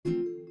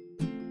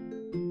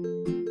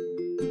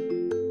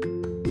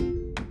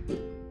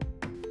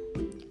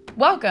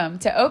Welcome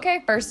to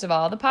OK First of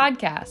All, the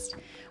podcast,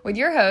 with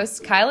your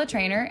hosts, Kyla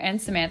Trainer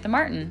and Samantha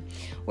Martin.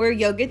 We're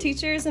yoga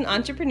teachers and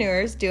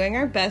entrepreneurs doing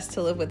our best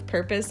to live with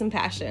purpose and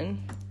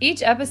passion.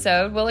 Each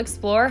episode will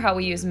explore how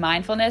we use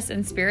mindfulness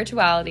and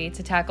spirituality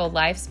to tackle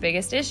life's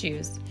biggest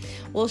issues.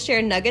 We'll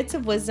share nuggets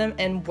of wisdom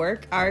and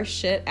work our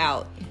shit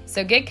out.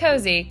 So get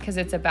cozy, because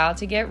it's about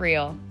to get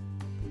real.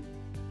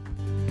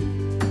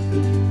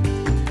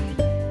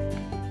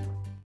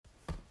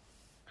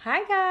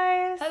 Hi,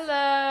 guys.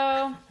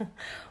 Hello.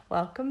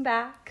 Welcome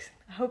back.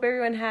 I hope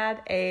everyone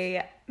had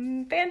a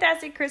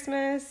fantastic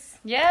Christmas.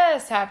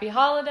 Yes, happy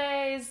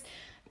holidays.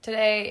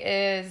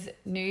 Today is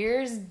New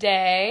Year's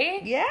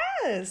Day.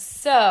 Yes.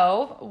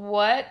 So,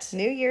 what...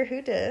 New Year,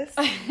 who dis?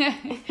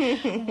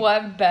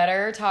 What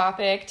better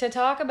topic to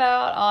talk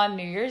about on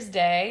New Year's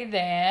Day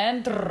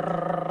than...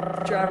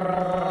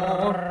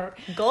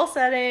 Goal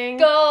setting.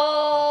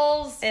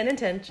 Goals! And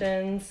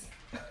intentions.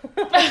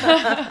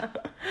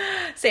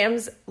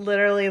 Sam's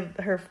literally,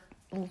 her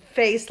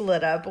face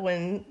lit up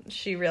when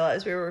she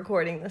realized we were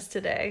recording this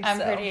today. I'm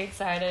pretty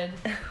excited.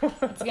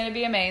 It's going to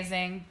be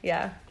amazing.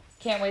 Yeah.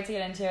 Can't wait to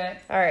get into it.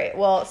 All right.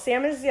 Well,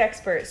 Sam is the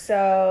expert,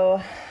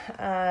 so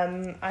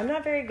I'm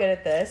not very good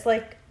at this.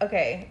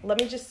 Okay, let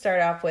me just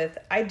start off with,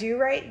 I do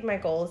write my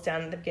goals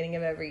down at the beginning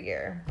of every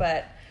year,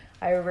 but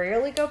I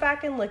rarely go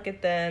back and look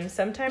at them.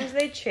 Sometimes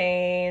they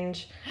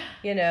change,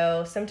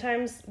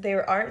 sometimes they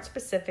aren't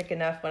specific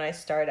enough when I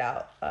start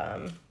out,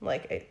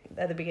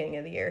 at the beginning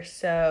of the year.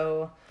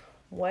 So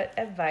what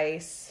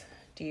advice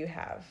do you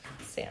have,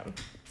 Sam?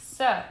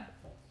 So,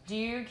 do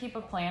you keep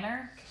a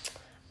planner?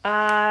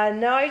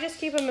 No, I just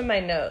keep them in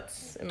my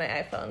notes in my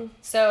iPhone.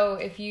 So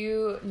if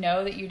you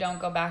know that you don't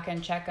go back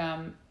and check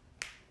them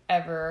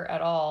ever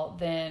at all,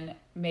 then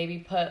maybe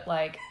put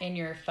in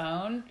your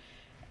phone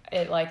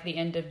at the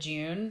end of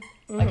June,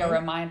 a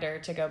reminder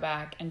to go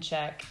back and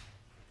check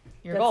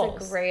your goals.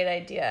 That's a great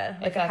idea.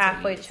 Like a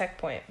halfway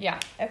checkpoint. Yeah.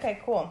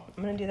 Okay, cool.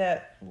 I'm going to do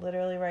that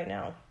literally right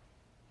now.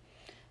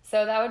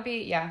 So that would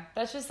be,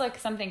 that's just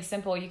something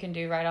simple you can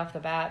do right off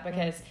the bat,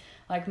 because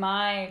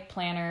my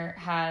planner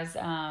has,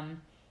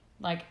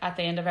 at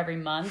the end of every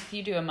month,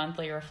 you do a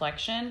monthly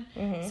reflection.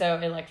 Mm-hmm. So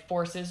it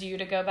forces you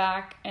to go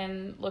back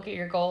and look at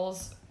your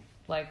goals.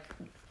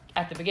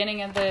 At the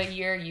beginning of the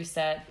year, you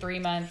set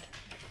 3-month,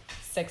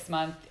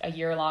 6-month, a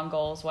year-long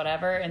goals,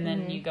 whatever. And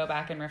then you go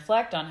back and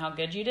reflect on how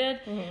good you did.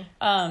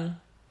 Mm-hmm.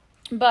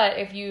 But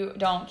if you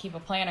don't keep a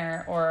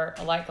planner, or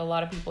like a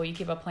lot of people, you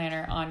keep a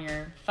planner on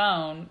your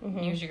phone,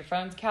 use your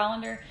phone's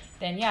calendar,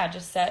 then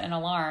just set an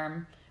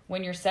alarm.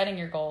 When you're setting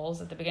your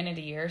goals at the beginning of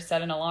the year,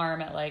 set an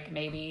alarm at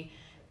maybe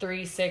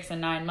 3, 6,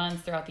 and 9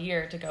 months throughout the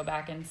year to go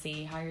back and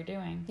see how you're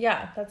doing.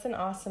 Yeah, that's an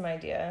awesome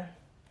idea,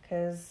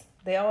 because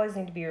they always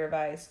need to be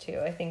revised too.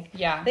 I think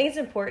it's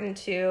important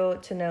too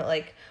to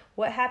note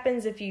what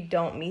happens if you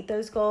don't meet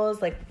those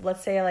goals.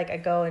 Let's say I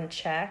go and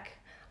check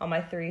on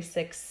my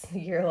 3-6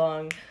 year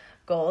long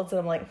goals,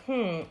 and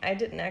I'm I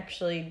didn't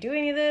actually do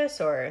any of this,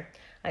 or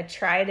I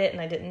tried it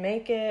and I didn't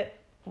make it.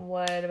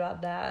 What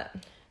about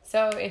that?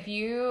 So if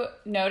you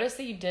notice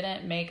that you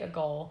didn't make a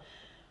goal,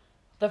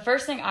 the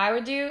first thing I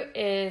would do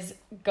is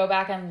go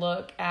back and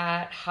look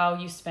at how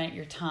you spent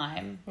your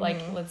time.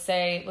 Let's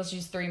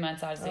use 3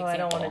 months as an example. I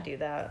don't want to do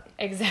that.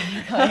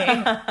 Exactly.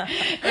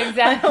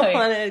 I don't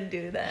want to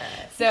do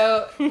that.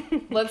 So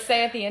let's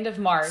say at the end of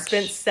March.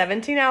 Spent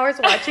 17 hours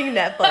watching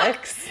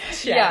Netflix.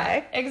 Check.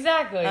 Yeah,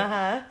 exactly.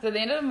 Uh-huh. So at the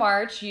end of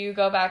March, you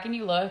go back and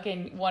you look,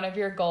 and one of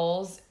your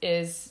goals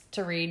is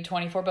to read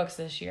 24 books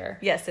this year.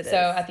 Yes, it is. So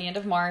at the end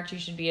of March, you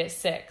should be at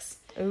 6.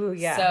 Ooh,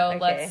 yeah. So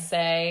let's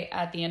say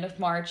at the end of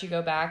March, you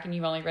go back and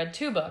you've only read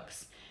 2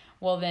 books.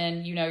 Well,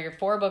 then, you're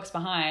 4 books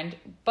behind,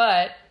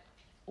 but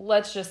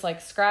let's just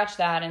scratch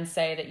that and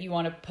say that you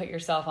want to put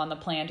yourself on the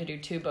plan to do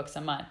 2 books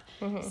a month.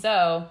 Mm-hmm.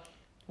 So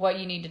what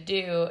you need to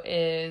do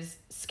is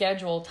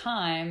schedule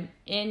time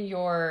in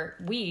your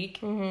week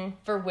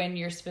for when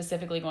you're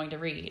specifically going to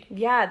read.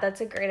 Yeah,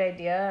 that's a great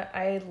idea.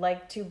 I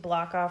like to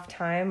block off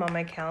time on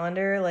my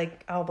calendar.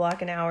 I'll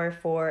block an hour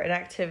for an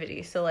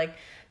activity. So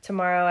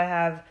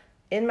tomorrow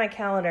in my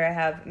calendar, I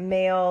have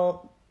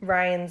mail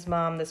Ryan's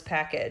mom this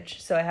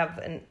package. So I have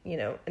an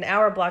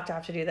hour blocked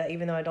off to do that,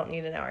 even though I don't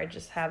need an hour. I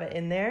just have it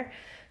in there.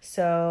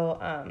 So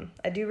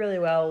I do really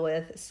well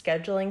with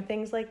scheduling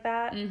things like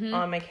that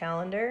on my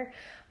calendar.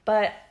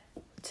 But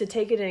to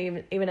take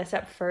it even a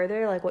step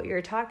further, what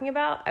you're talking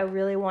about, I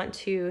really want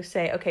to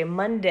say, okay,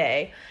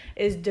 Monday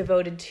is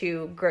devoted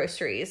to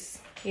groceries,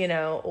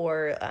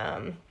 or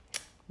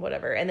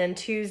whatever. And then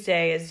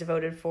Tuesday is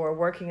devoted for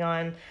working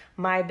on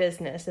my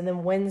business. And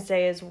then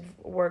Wednesday is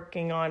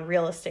working on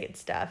real estate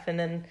stuff. And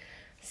then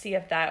see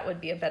if that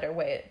would be a better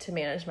way to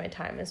manage my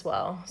time as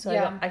well.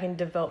 So I can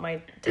devote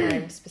my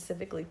time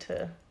specifically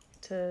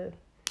to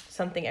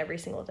something every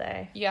single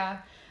day. Yeah.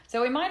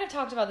 So we might have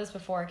talked about this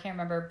before. I can't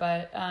remember.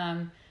 But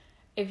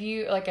if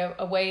you like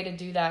a way to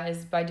do that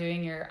is by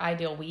doing your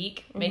ideal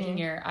week, making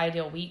your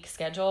ideal week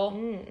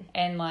schedule,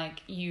 and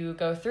like you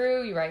go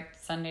through, you write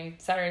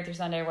Saturday through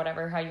Sunday,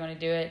 whatever, how you want to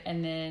do it.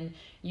 And then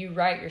you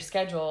write your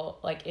schedule.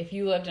 Like if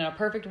you lived in a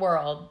perfect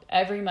world,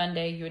 every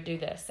Monday you would do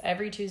this.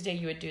 Every Tuesday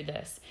you would do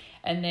this.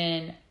 And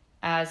then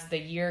as the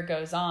year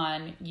goes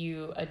on,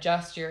 you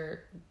adjust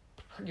your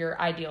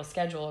ideal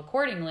schedule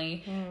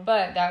accordingly.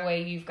 But that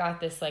way you've got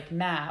this like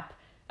map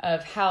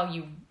of how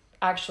you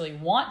actually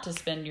want to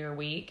spend your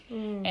week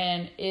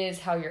and is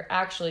how you're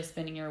actually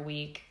spending your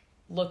week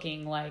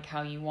looking like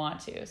how you want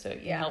to. So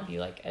it can help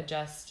you like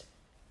adjust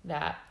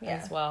that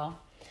as well.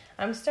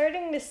 I'm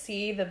starting to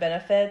see the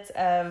benefits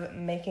of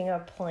making a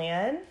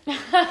plan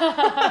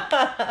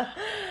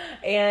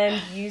and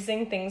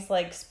using things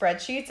like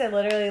spreadsheets. I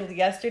literally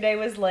yesterday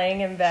was laying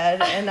in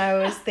bed and I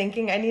was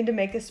thinking I need to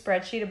make a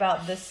spreadsheet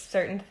about this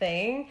certain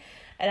thing.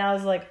 And I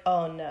was like,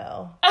 oh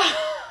no.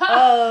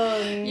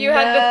 Oh, you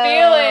had the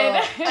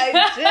feeling. I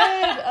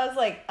did. I was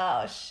like,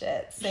 oh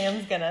shit.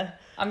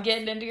 I'm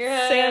getting into your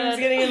head. Sam's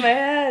getting in my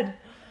head.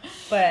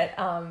 But,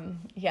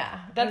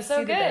 yeah. That's so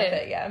good.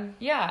 Benefit,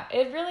 yeah,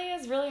 it really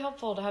is really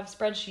helpful to have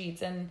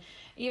spreadsheets. And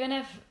even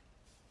if,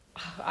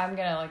 I'm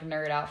going to like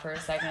nerd out for a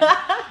second.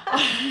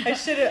 I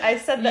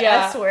said the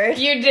S word.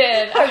 You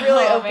did. I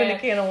really opened a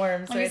can of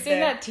worms Have you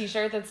seen that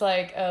t-shirt that's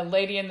like a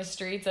lady in the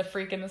streets, a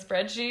freak in the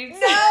spreadsheets?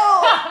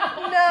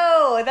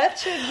 No, that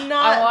should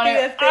not be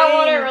a thing. I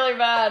want it really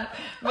bad.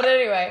 But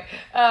anyway,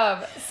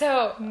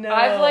 so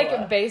I've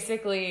like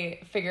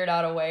basically figured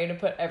out a way to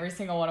put every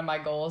single one of my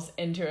goals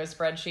into a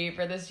spreadsheet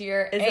for this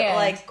year. Is it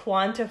like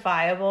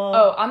quantifiable?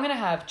 Oh, I'm going to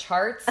have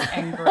charts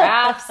and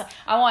graphs.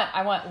 I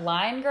want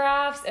line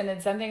graphs, and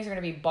then some things are going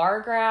to be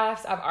bar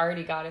graphs. I've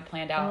already got it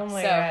planned out. Oh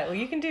my God. Well,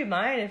 you can do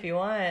mine if you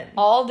want.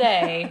 All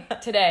day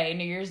today,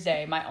 New Year's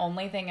Day, my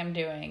only thing I'm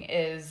doing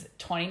is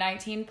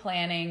 2019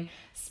 planning,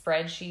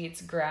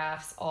 spreadsheets,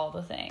 graphs, all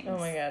the things. Oh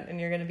my God.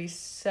 And you're going to be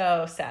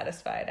so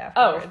satisfied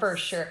afterwards. Oh, for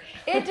sure.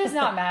 It does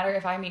not matter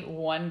if I meet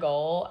one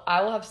goal.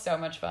 I will have so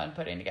much fun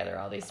putting together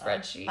all these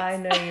spreadsheets. I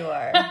know you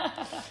are.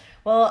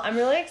 Well, I'm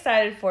really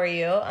excited for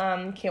you.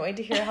 Can't wait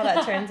to hear how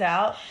that turns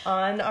out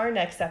on our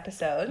next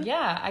episode.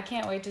 Yeah, I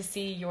can't wait to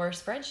see your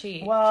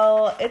spreadsheet.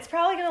 Well, it's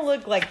probably going to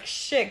look like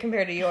shit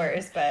compared to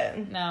yours, but...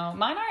 No,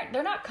 mine aren't.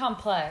 They're not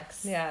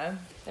complex. Yeah.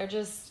 They're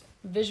just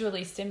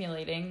visually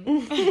stimulating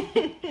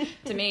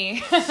to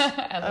me,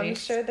 at least. I'm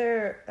sure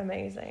they're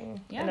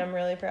amazing. Yeah. And I'm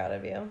really proud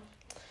of you.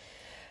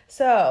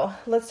 So,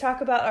 let's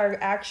talk about our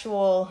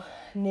actual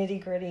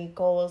nitty-gritty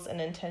goals and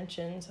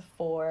intentions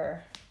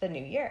for the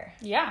new year.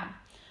 Yeah.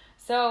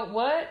 So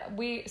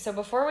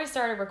before we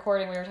started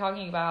recording, we were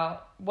talking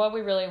about what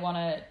we really want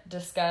to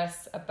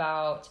discuss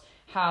about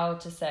how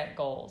to set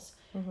goals.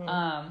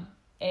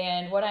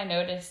 And what I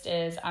noticed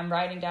is I'm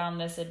writing down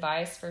this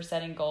advice for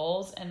setting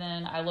goals, and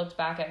then I looked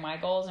back at my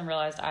goals and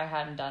realized I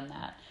hadn't done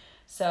that.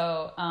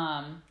 So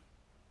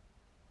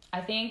I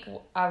think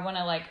I want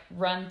to like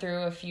run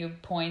through a few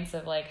points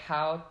of like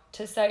how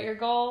to set your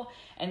goal,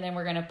 and then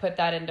we're going to put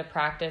that into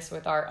practice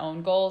with our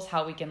own goals,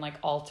 how we can like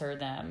alter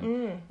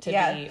them to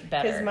be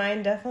better. Because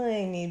mine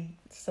definitely need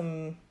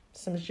some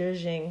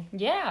zhuzhing.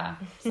 Yeah,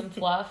 some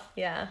fluff.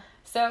 Yeah.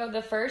 So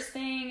the first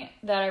thing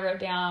that I wrote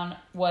down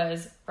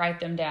was write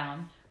them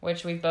down,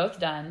 which we've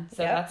both done,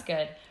 so that's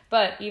good.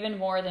 But even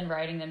more than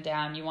writing them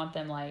down, you want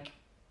them like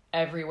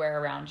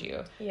everywhere around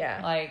you.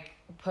 Yeah. Like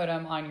put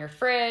them on your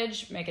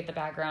fridge, make it the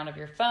background of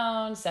your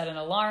phone, set an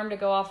alarm to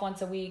go off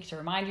once a week to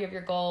remind you of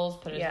your goals,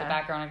 put it as the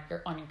background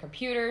on your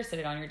computer, sit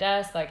it on your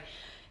desk. Like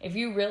if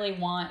you really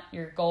want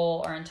your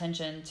goal or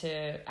intention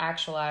to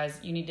actualize,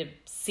 you need to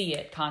see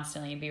it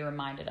constantly and be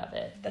reminded of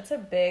it. That's a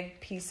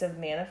big piece of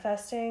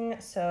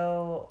manifesting.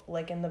 So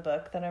like in the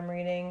book that I'm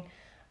reading,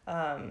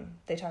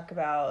 they talk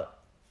about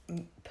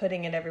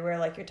putting it everywhere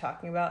like you're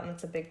talking about, and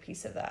it's a big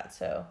piece of that.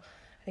 So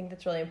I think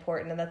that's really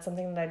important, and that's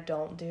something that I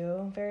don't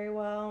do very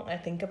well. I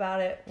think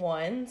about it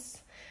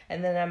once,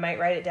 and then I might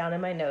write it down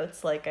in my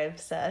notes, like I've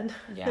said.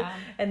 Yeah.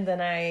 And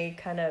then I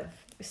kind of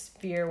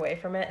veer away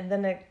from it, and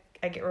then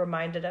I get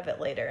reminded of it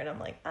later, and I'm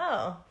like,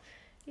 oh,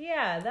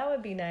 yeah, that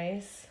would be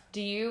nice.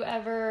 Do you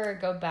ever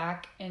go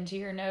back into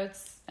your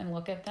notes and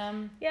look at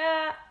them?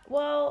 Yeah,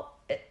 well,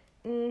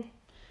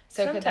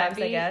 so sometimes, could that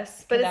be, I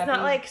guess. But it's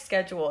not like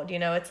scheduled, you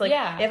know? It's like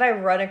if I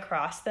run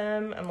across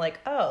them, I'm like,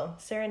 oh,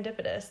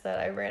 serendipitous that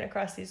I ran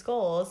across these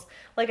goals.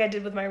 Like I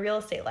did with my real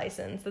estate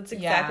license. That's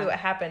exactly what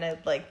happened. I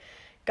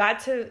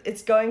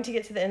it's going to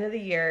get to the end of the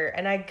year,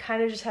 and I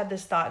kind of just had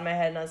this thought in my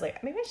head, and I was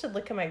like, maybe I should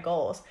look at my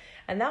goals.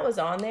 And that was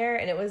on there,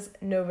 and it was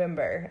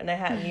November, and I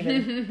hadn't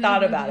even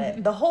thought about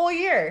it the whole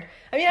year.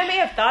 I mean, I may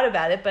have thought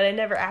about it, but I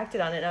never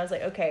acted on it. And I was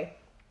like, okay,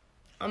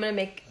 I'm going to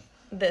make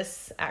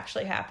this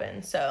actually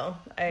happen. So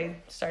I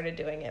started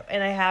doing it,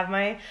 and I have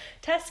my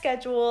test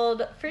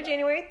scheduled for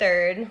January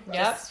 3rd.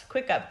 Just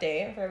quick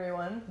update for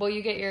everyone. Will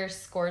you get your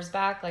scores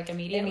back like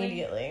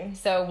immediately?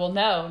 So we'll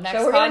know next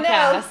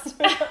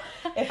podcast.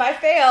 If I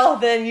fail,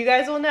 then you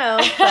guys will know.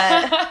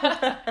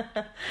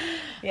 But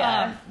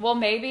Yeah. Well,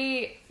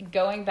 maybe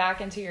going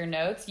back into your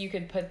notes, you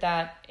could put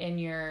that in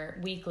your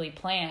weekly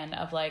plan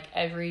of like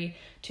every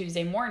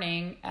Tuesday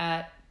morning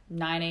at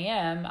 9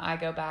 a.m. I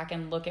go back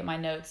and look at my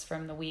notes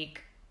from the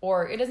week.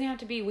 Or it doesn't have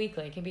to be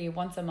weekly. It can be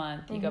once a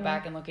month. You go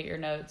back and look at your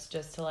notes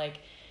just to like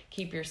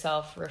keep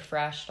yourself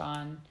refreshed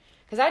on.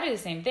 Because I do the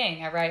same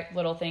thing. I write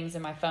little things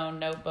in my phone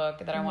notebook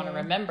that I want to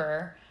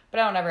remember, but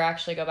I don't ever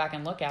actually go back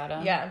and look at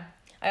them. Yeah.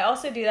 I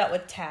also do that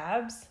with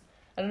tabs.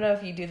 I don't know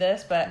if you do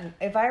this, but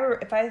if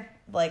I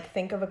like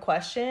think of a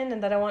question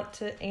and that I want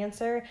to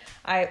answer,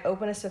 I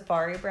open a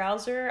Safari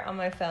browser on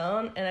my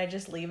phone and I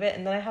just leave it,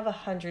 and then I have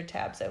 100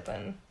 tabs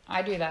open.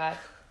 I do that.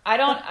 I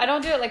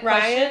don't do it like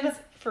Ryan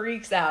questions.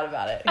 freaks out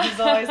about it. He's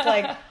always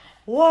like,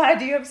 why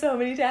do you have so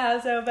many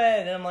tabs open?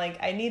 And I'm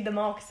like, I need them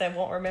all because I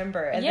won't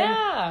remember. And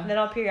then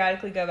I'll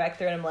periodically go back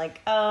through and I'm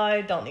like, oh,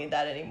 I don't need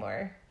that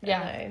anymore.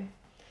 Yeah.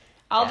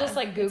 I'll just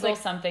like Google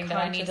something that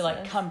I need to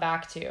like come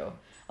back to.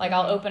 Like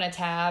I'll open a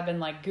tab and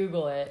like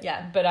Google it.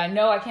 Yeah. But I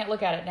know I can't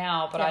look at it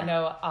now, but I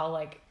know I'll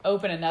like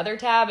open another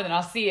tab and then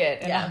I'll see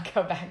it and I'll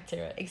go back to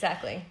it.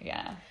 Exactly.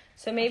 Yeah.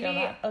 So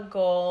maybe a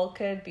goal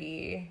could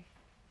be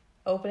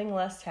opening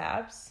less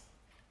tabs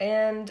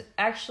and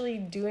actually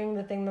doing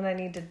the thing that I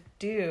need to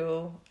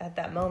do at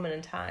that moment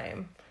in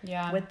time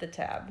with the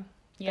tab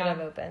that I've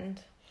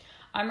opened.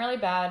 I'm really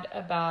bad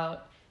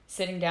about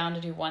sitting down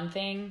to do one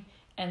thing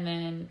and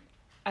then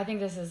I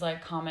think this is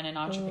like common in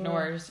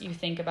entrepreneurs. You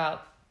think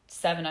about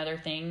 7 other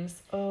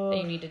things that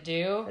you need to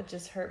do. It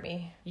just hurt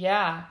me.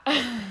 Yeah.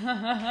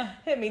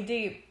 Hit me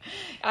deep.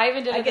 I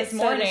even did it this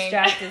morning. I get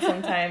so distracted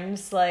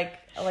sometimes.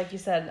 like you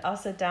said, I'll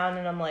sit down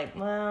and I'm like,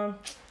 well,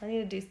 I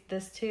need to do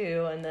this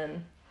too. And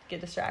then get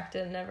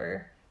distracted and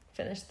never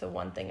finish the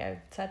one thing I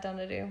sat down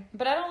to do.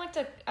 But I don't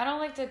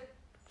like to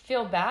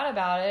feel bad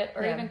about it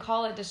or even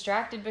call it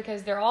distracted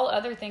because they're all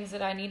other things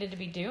that I needed to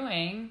be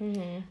doing.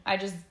 Mm-hmm. I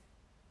just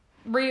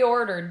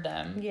reordered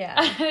them. Yeah,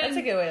 that's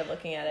a good way of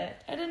looking at it.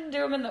 I didn't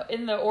do them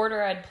in the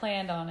order I'd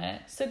planned on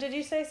it. So did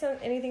you say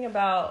anything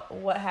about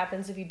what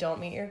happens if you don't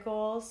meet your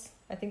goals?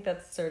 I think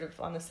that's sort of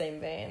on the same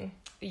vein.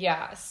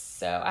 Yeah,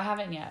 so I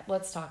haven't yet.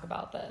 Let's talk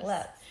about this.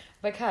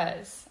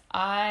 Because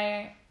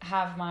I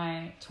have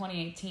my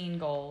 2018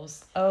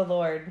 goals. Oh,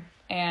 Lord.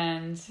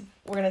 And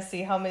we're going to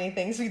see how many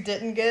things we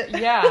didn't get.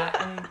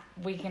 Yeah, and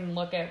we can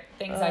look at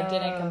things I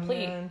didn't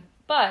complete. Man.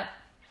 But,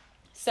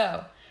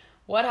 so...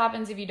 what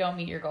happens if you don't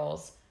meet your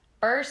goals?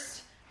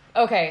 First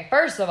of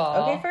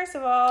all.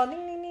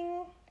 Ding, ding,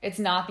 ding. It's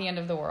not the end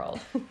of the world.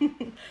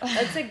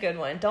 That's a good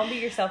one. Don't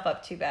beat yourself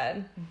up too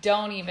bad.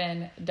 Don't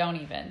even.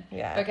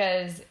 Yeah.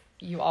 Because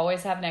you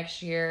always have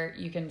next year.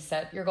 You can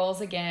set your goals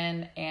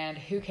again, and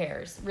who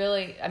cares?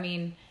 Really, I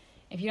mean,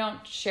 if you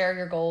don't share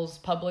your goals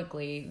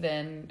publicly,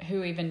 then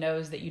who even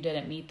knows that you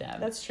didn't meet them?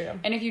 That's true.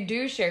 And if you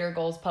do share your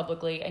goals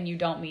publicly and you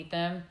don't meet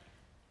them,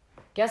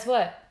 guess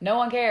what? No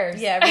one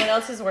cares. Yeah, everyone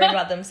else is worried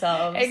about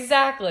themselves.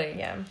 Exactly.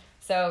 Yeah.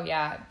 So,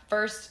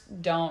 first,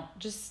 don't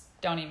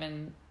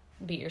even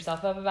beat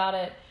yourself up about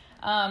it.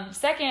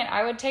 Second,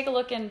 I would take a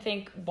look and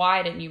think,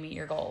 why didn't you meet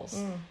your goals?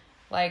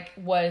 Like,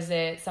 was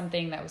it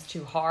something that was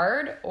too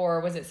hard? Or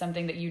was it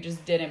something that you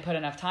just didn't put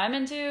enough time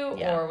into?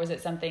 Yeah. Or was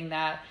it something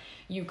that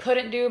you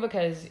couldn't do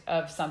because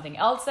of something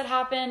else that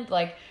happened?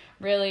 Like,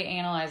 really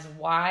analyze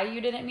why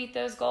you didn't meet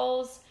those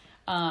goals.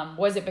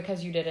 Was it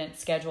because you didn't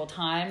schedule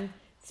time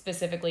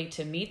specifically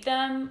to meet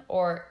them,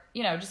 or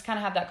just kind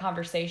of have that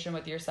conversation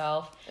with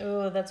yourself?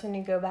 Oh, that's when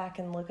you go back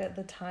and look at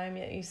the time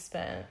that you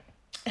spent.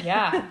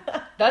 Yeah,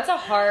 that's a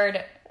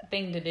hard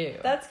thing to do.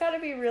 That's got to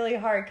be really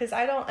hard because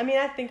I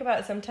think about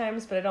it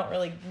sometimes, but I don't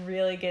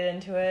really get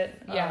into it.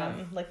 Yeah,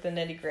 like the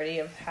nitty gritty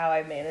of how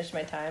I manage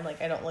my time.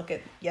 Like I don't look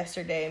at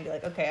yesterday and be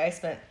like, okay, I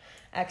spent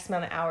X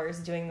amount of hours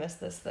doing this.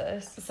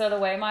 So the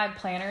way my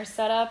planner's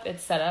set up,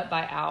 it's set up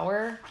by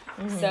hour.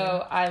 Mm-hmm.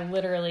 So I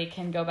literally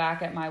can go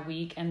back at my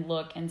week and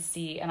look and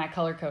see, and I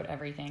color code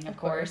everything, of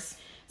course.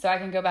 So I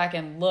can go back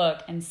and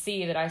look and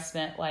see that I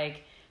spent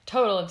like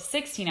total of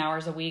 16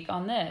 hours a week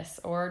on this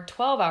or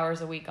 12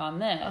 hours a week on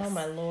this. Oh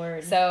my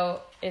Lord.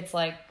 So it's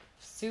like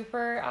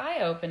super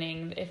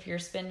eye-opening if you're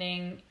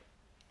spending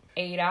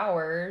 8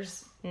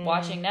 hours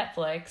watching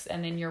Netflix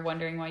and then you're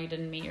wondering why you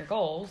didn't meet your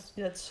goals.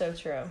 That's so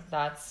true.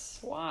 That's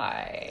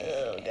why.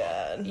 Oh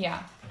God.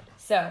 Yeah.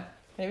 So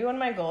maybe one of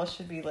my goals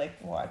should be like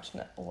watch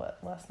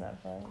less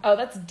Netflix. Oh,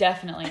 that's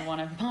definitely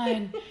one of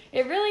mine.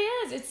 It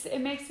really is.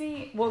 It makes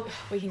me, well,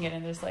 we can get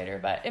into this later,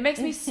 but it makes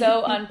me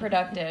so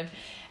unproductive.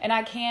 And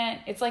I can't,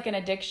 it's like an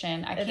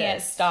addiction. I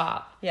can't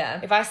stop. Yeah.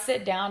 If I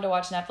sit down to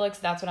watch Netflix,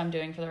 that's what I'm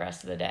doing for the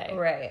rest of the day.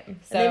 Right.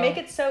 So and they make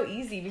it so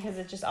easy because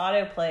it just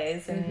auto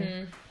plays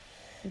and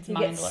it's you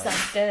mindless. Get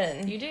sucked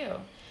in. You do.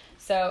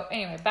 So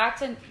anyway, back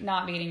to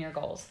not meeting your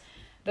goals.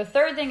 The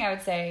third thing I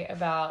would say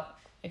about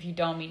if you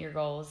don't meet your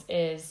goals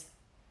is,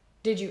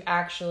 did you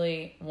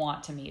actually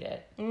want to meet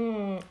it?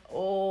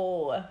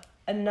 Oh,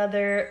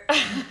 another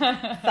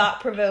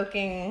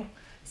thought-provoking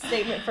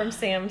statement from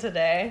Sam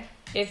today.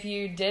 If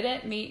you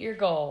didn't meet your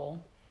goal,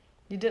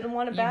 you didn't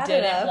want it bad enough. You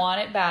didn't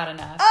want it bad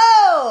enough.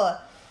 Oh,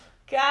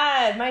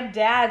 God, my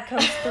dad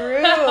comes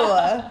through.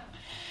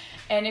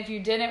 And if you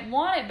didn't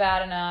want it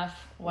bad enough,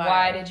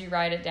 why did you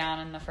write it down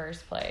in the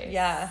first place?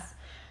 Yeah.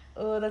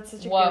 Oh, that's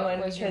such a good What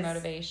one. was your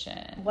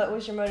motivation? What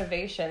was your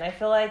motivation? I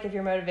feel like if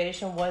your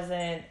motivation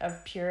wasn't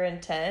of pure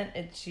intent,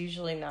 it's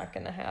usually not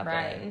going to happen.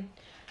 Right.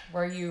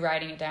 Were you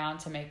writing it down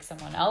to make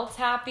someone else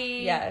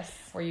happy? Yes.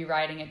 Were you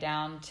writing it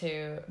down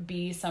to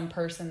be some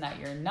person that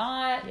you're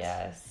not?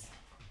 Yes.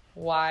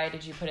 Why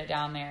did you put it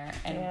down there?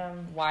 And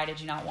Damn. why did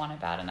you not want it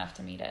bad enough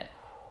to meet it?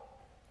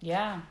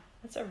 Yeah.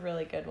 That's a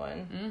really good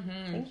one.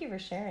 Mm-hmm. Thank you for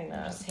sharing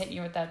that. I'm just hitting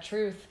you with that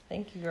truth.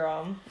 Thank you,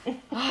 girl.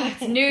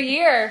 It's New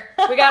Year.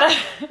 We gotta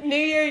New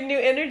Year, new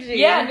energy.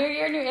 Yeah, New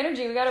Year, new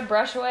energy. We gotta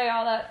brush away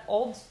all that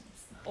old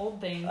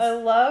things. I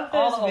love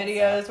those All the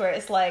videos where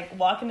it's like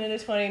walking into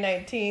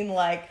 2019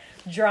 like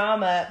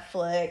drama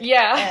flick.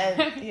 Yeah.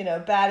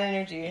 And bad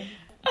energy.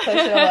 Push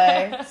it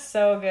away.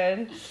 So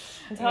good.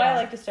 That's how I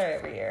like to start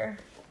every year.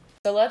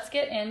 So let's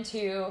get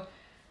into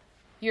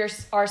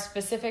our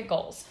specific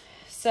goals.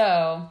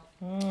 So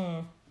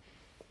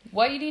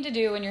what you need to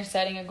do when you're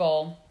setting a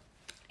goal,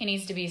 it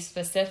needs to be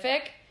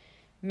specific,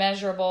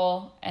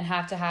 measurable, and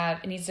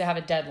it needs to have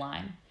a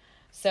deadline.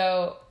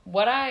 So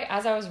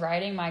as I was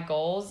writing my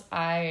goals,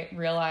 I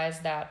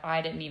realized that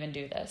I didn't even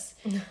do this.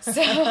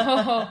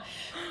 So,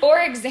 for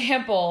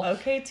example,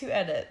 okay to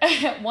edit.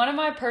 one of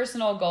my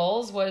personal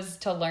goals was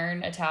to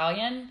learn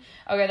Italian.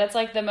 Okay, that's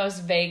like the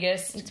most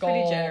vaguest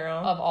goal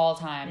of all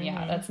time. Mm-hmm.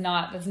 Yeah, that's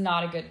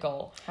not a good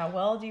goal. How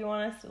well do you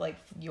want to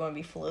you want to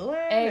be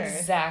fluent?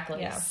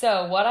 Exactly. Yeah.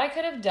 So what I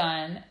could have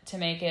done to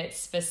make it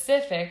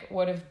specific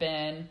would have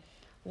been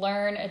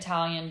learn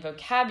Italian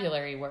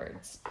vocabulary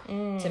words.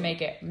 To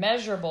make it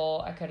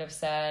measurable, I could have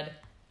said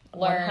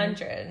learn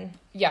 100.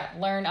 Yeah,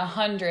 learn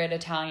 100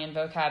 Italian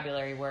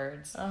vocabulary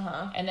words.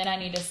 And then I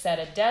need to set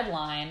a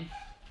deadline.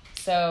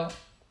 So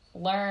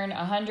learn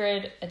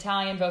 100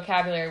 Italian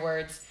vocabulary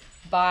words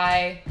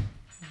by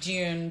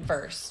June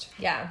 1st.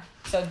 Yeah.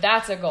 So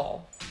that's a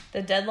goal.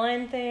 The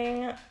deadline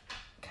thing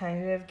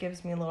kind of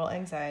gives me a little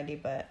anxiety,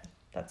 but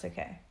that's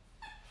okay.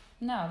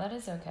 No, that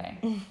is okay.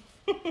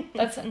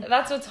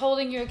 That's what's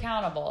holding you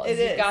accountable.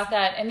 You've got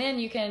that, and then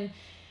you can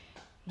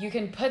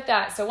put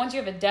that. So once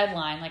you have a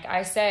deadline, like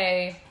I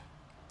say,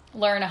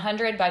 learn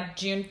 100 by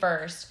June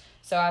 1st.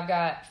 So I've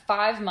got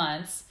 5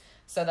 months.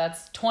 So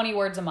that's 20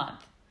 words a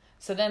month.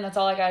 So then that's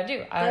all I got to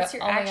do. That's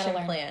your action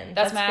plan.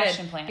 That's my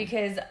action plan.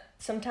 Because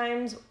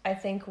sometimes I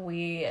think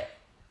we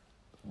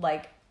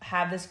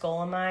have this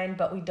goal in mind,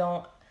 but we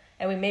don't.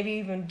 And we maybe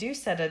even do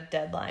set a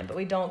deadline, but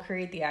we don't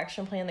create the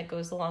action plan that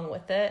goes along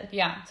with it.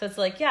 Yeah. So it's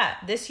like,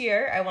 this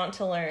year I want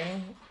to learn,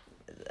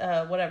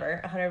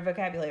 100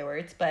 vocabulary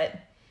words, but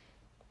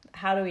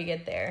how do we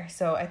get there?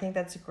 So I think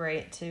that's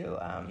great to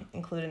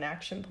include an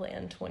action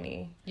plan,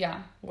 20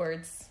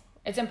 words.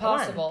 It's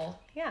impossible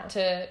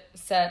to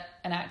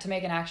to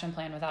make an action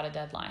plan without a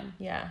deadline.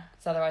 Yeah.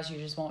 Because otherwise you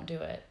just won't do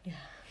it. Yeah.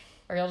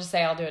 Or you'll just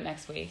say, I'll do it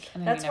next week.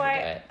 And then you never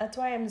do it. That's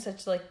why I'm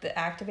such the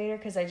activator,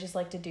 because I just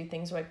like to do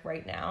things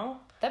right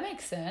now. That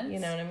makes sense. You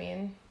know what I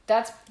mean?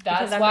 That's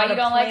why you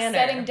don't like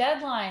setting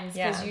deadlines,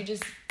 because you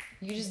just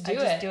do it.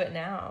 I just do it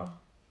now.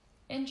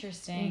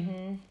 Interesting.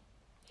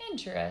 Mm-hmm.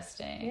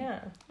 Interesting. Yeah.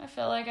 I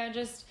feel like I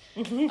just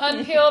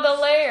unpeeled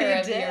a layer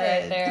of you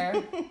right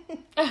there.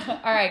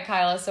 All right,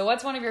 Kyla. So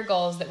what's one of your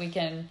goals that we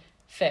can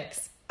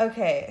fix?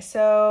 Okay,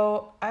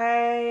 so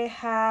I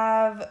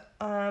have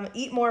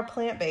eat more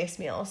plant-based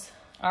meals.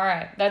 All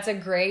right. That's a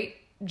great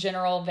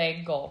general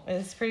vague goal.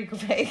 It's pretty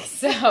vague.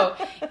 So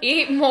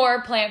eat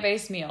more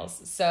plant-based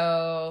meals.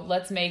 So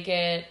let's make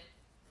it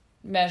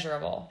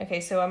measurable. Okay,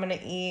 so I'm going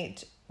to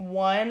eat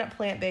 1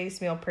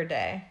 plant-based meal per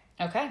day.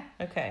 Okay.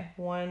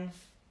 1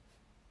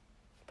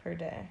 per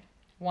day.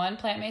 1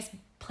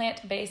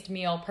 plant-based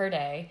meal per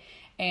day.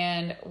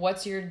 And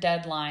what's your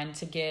deadline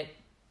to get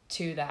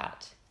to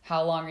that?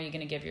 How long are you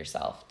going to give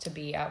yourself to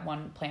be at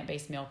 1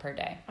 plant-based meal per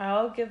day?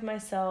 I'll give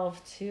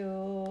myself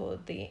to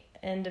the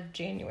end of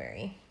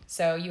January.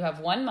 So you have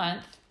 1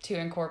 month to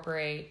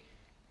incorporate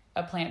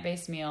a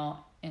plant-based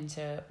meal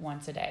into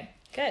once a day.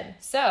 Good.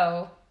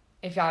 So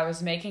if I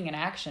was making an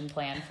action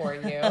plan for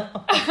you,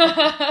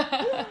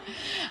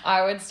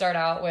 I would start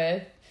out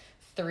with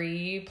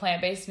 3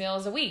 plant-based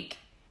meals a week.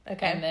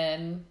 Okay. And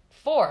then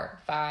 4,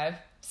 5,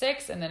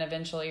 6, and then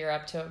eventually you're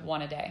up to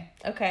 1 a day.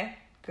 Okay.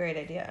 Great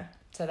idea.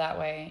 So that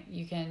way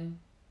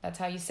that's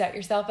how you set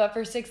yourself up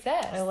for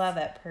success. I love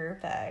it.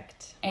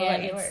 Perfect.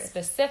 And it's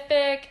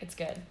specific. It's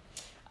good.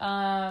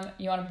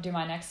 You want to do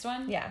my next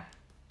one? Yeah.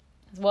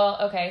 Well,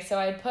 okay. So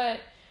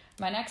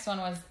my next one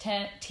was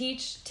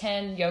teach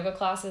 10 yoga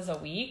classes a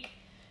week.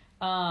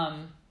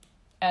 And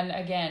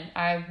again,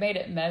 I made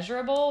it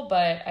measurable,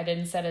 but I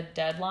didn't set a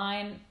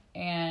deadline.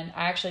 And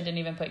I actually didn't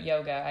even put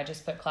yoga. I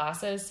just put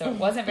classes. So it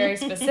wasn't very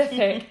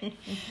specific.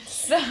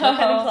 So, what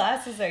kind of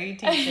classes are you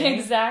teaching?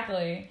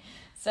 Exactly.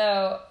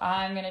 So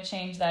I'm going to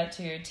change that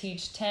to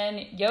teach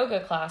 10 yoga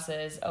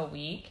classes a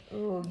week.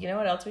 Ooh, you know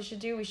what else we should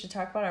do? We should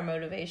talk about our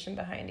motivation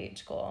behind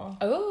each goal.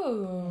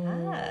 Ooh.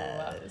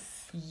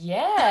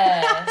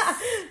 Yes.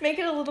 Make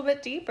it a little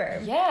bit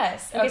deeper.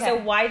 Yes. Okay, so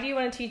why do you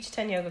want to teach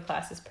 10 yoga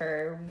classes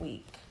per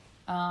week?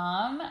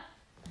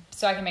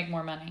 So I can make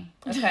more money.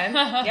 Okay.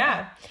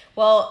 Yeah.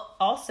 Well,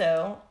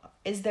 also,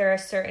 is there a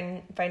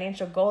certain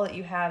financial goal that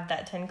you have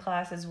that 10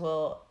 classes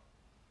will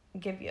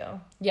give you?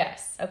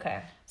 Yes.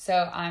 Okay.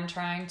 So I'm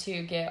trying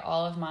to get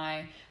all of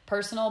my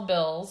personal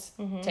bills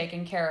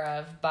taken care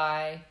of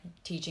by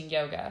teaching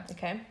yoga.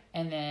 Okay.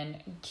 And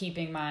then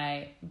keeping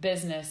my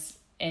business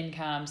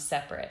income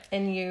separate.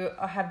 And you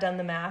have done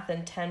the math,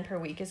 and 10 per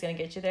week is going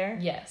to get you there?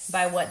 Yes.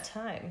 By what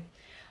time?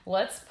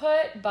 Let's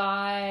put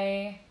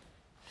by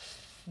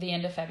the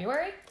end of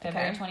February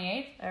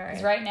 28th. All right.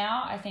 Because right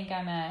now I think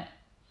I'm at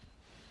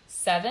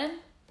 7.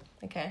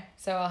 Okay.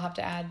 So I'll have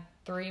to add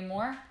 3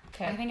 more.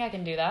 Okay. I think I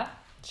can do that.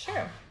 Sure.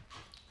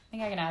 I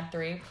think I can add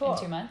 3 Cool. in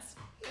 2 months.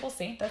 We'll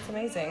see. That's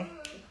amazing.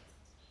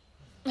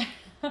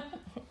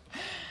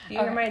 You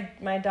hear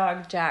my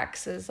dog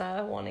Jax is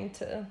wanting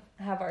to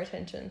have our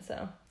attention,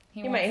 so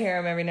you might hear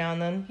him every now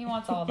and then. He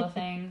wants all the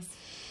things.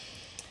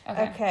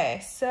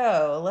 Okay,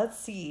 so let's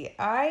see.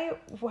 I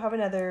will have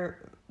another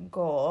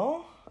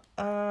goal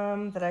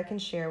that I can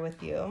share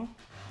with you.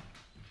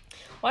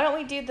 Why don't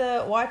we do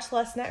the watch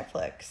less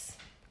Netflix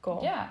goal?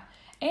 Yeah.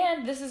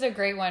 And this is a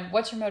great one.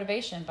 What's your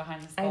motivation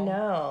behind this goal? I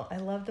know. I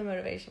love the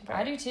motivation part.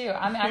 I do too.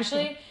 I'm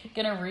actually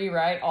going to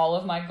rewrite all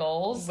of my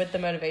goals. With the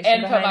motivation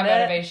and behind it. put my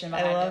motivation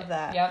behind it. I love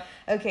that. Yep.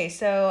 Okay,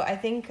 so I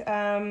think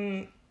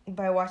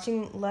by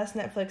watching less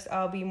Netflix,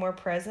 I'll be more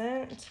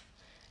present,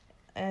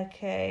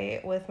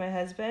 with my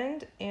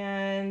husband,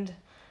 and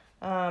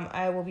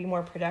I will be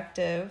more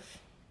productive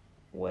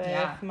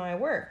with my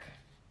work.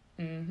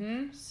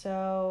 Mm-hmm.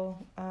 So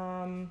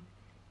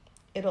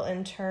it'll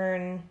in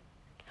turn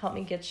help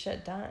me get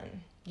shit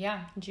done.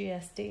 Yeah.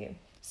 GSD.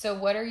 So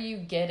what are you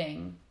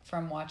getting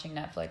from watching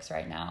Netflix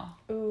right now?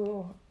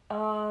 Ooh,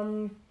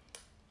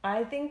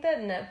 I think that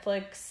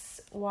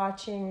Netflix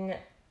watching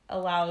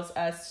allows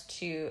us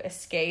to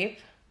escape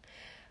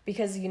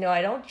because,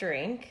 I don't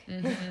drink.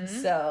 Mm-hmm.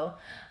 So,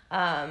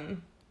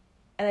 and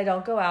I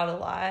don't go out a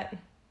lot.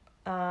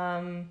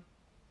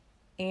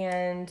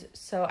 And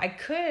so I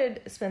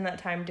could spend that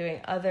time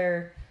doing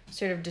other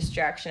sort of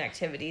distraction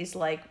activities,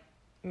 like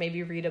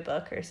maybe read a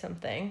book or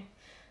something,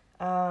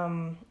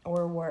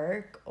 or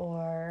work,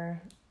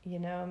 or,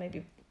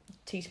 maybe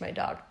teach my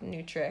dog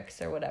new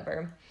tricks or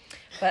whatever.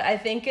 But I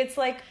think it's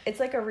like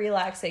a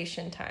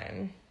relaxation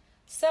time.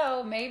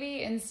 So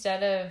maybe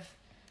instead of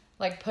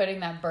like putting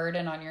that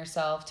burden on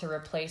yourself to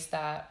replace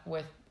that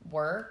with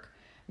work,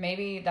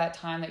 maybe that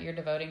time that you're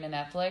devoting to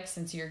Netflix,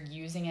 since you're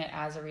using it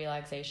as a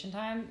relaxation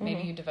time,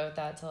 maybe you devote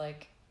that to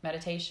like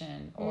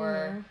meditation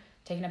or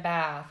taking a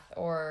bath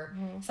or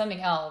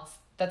something else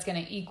that's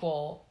going to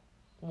equal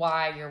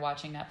why you're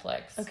watching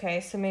Netflix. Okay,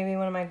 so maybe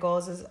one of my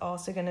goals is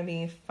also going to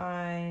be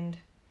find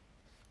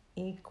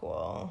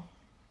equal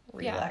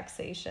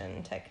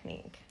relaxation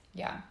technique.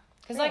 Yeah.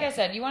 Because like I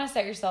said, you want to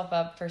set yourself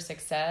up for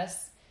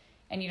success,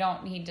 and you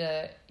don't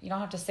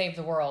have to save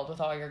the world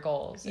with all your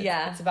goals.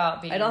 It's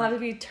about being... I don't have to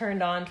be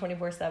turned on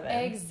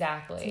 24/7.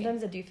 Exactly.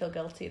 Sometimes I do feel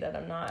guilty that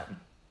I'm not.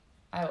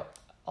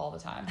 All the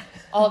time.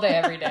 All day,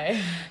 every day.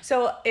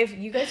 So if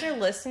you guys are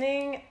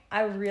listening,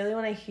 I really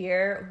want to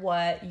hear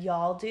what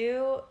y'all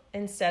do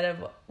instead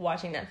of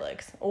watching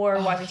Netflix or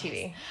watching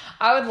TV.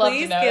 I would love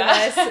to know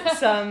that. Please give us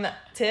some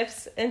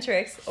tips and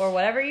tricks or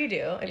whatever you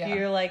do. If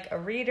you're like a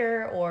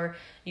reader or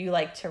you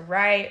like to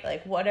write,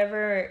 like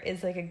whatever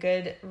is like a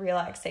good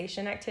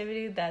relaxation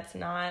activity that's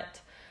not,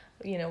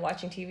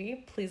 watching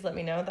TV, please let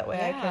me know. That way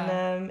I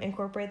can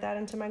incorporate that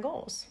into my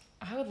goals.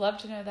 I would love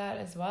to know that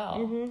as well.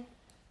 Mm-hmm.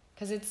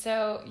 Because it's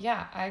so,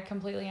 I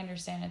completely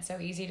understand. It's so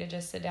easy to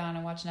just sit down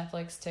and watch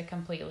Netflix to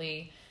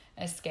completely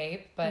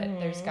escape. But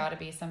there's got to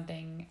be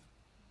something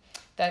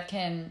that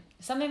can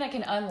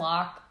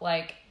unlock,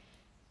 like,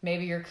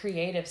 maybe your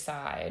creative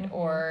side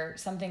or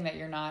something that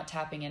you're not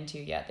tapping into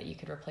yet that you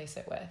could replace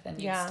it with. And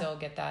you'd still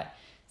get that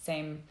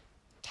same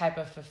type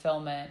of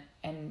fulfillment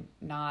and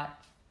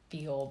not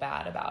feel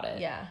bad about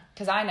it. Yeah.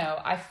 Because I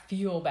know I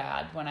feel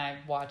bad when I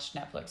watch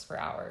Netflix for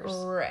hours.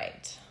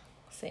 Right.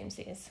 Same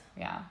seas.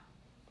 Yeah.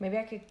 Maybe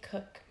I could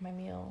cook my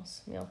meal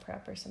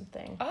prep or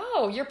something.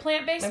 Oh, your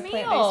plant-based meals.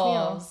 Plant-based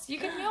meals. You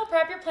can meal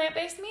prep your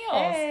plant-based meals.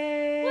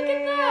 Hey, look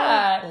at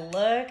that.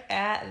 Look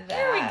at that.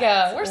 There we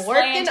go. We're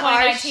working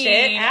our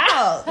shit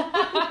out.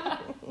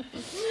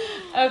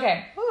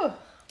 Okay. Whew.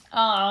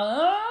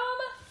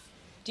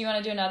 Do you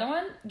want to do another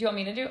one? Do you want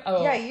me to do?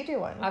 Oh, yeah, you do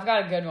one. I've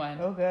got a good one.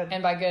 Oh, good.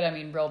 And by good, I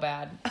mean real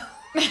bad.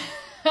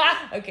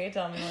 Okay,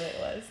 tell me what it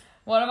was.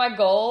 One of my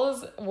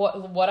goals,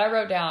 what I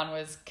wrote down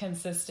was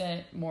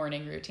consistent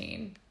morning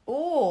routine.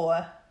 Ooh,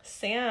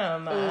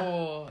 Sam.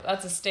 Ooh,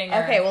 that's a stinger.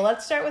 Okay, well,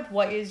 let's start with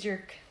what is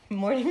your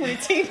morning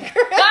routine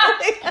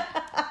currently?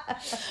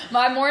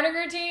 My morning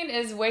routine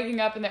is waking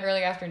up in the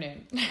early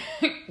afternoon.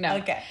 No.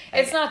 Okay.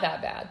 It's not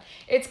that bad.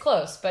 It's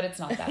close, but it's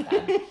not that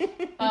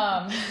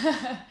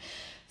bad.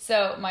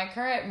 So my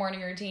current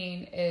morning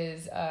routine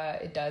is,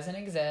 it doesn't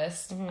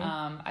exist.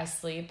 I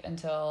sleep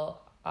until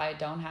I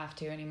don't have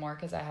to anymore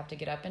because I have to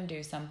get up and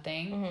do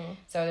something.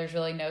 So there's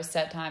really no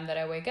set time that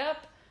I wake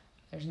up.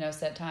 There's no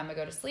set time I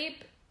go to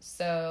sleep.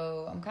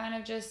 So I'm kind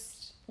of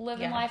just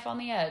living life on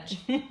the edge.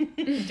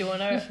 Doing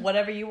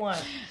whatever you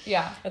want.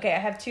 Yeah. Okay, I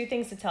have two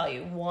things to tell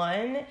you.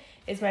 One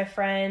is my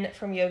friend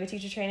from yoga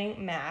teacher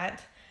training,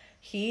 Matt.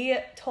 He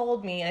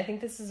told me, and I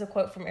think this is a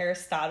quote from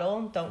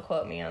Aristotle. Don't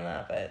quote me on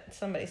that, but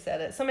somebody said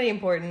it. Somebody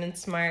important and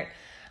smart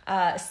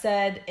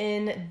said,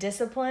 in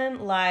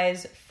discipline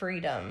lies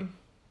freedom.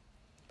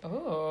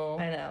 Oh.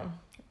 I know.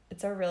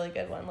 It's a really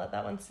good one. Let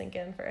that one sink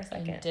in for a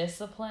second. In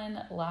discipline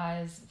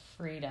lies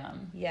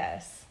freedom.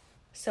 Yes.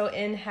 So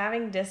in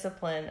having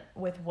discipline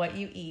with what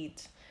you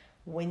eat,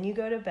 when you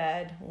go to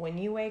bed, when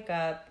you wake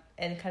up,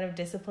 and kind of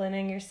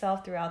disciplining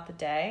yourself throughout the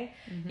day,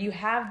 you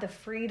have the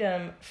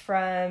freedom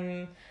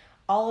from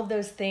all of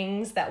those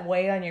things that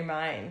weigh on your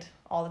mind.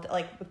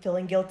 Like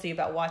feeling guilty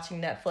about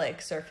watching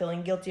Netflix, or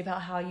feeling guilty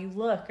about how you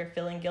look, or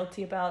feeling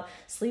guilty about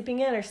sleeping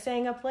in or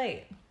staying up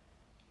late.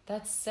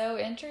 That's so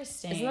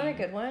interesting. Isn't that a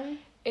good one?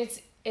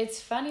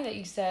 It's funny that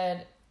you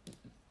said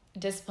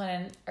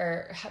discipline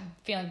or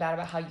feeling bad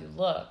about how you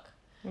look,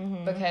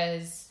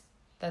 because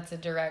that's a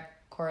direct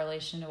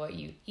correlation to what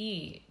you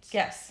eat.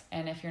 Yes.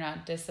 And if you're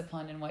not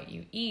disciplined in what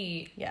you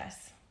eat,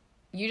 yes,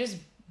 you just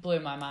blew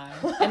my mind.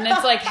 And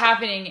it's like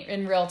happening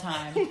in real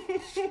time.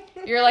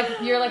 You're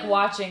like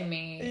watching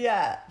me.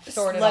 Yeah.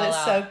 Sort it Let all it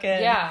out. soak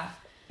in. Yeah.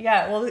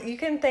 Yeah, well, you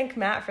can thank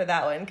Matt for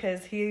that one,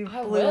 because he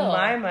I blew will.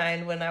 my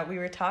mind when we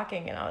were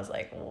talking, and I was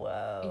like,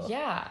 whoa.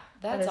 Yeah,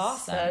 That that's is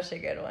awesome. Such a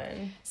good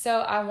one.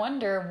 So I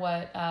wonder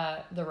what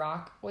The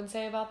Rock would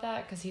say about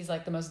that, because he's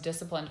like the most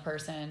disciplined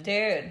person.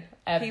 Dude,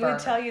 Ever. he would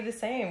tell you the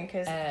same,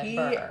 because he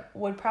Ever.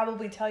 would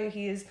probably tell you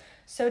he is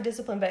so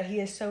disciplined, but he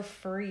is so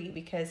free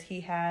because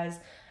he has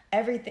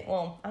everything.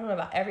 Well, I don't know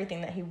about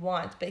everything that he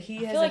wants, but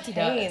he has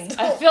attained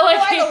I feel like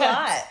quite he a does.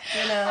 lot.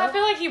 You know, I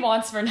feel like he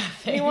wants for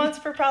nothing. he wants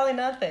for probably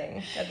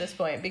nothing at this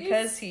point,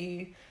 because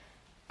and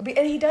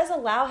he does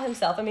allow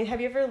himself. I mean, have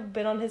you ever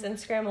been on his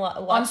Instagram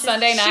on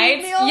Sunday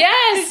nights? Meal?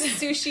 Yes,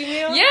 His sushi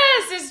meal.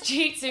 yes, his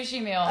cheat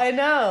sushi meal. I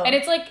know, and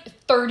it's like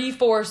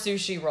 34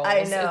 sushi rolls.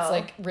 I know. It's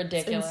like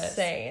ridiculous. It's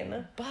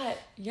insane. But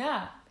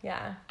yeah,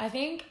 Yeah. I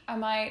think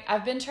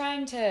I've been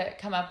trying to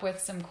come up with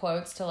some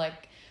quotes to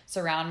like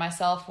surround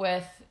myself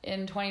with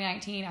in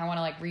 2019. I want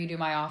to like redo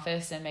my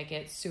office and make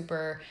it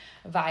super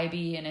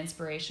vibey and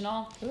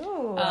inspirational.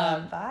 Ooh,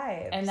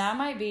 vibes. And that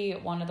might be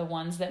one of the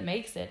ones that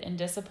makes it. In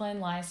discipline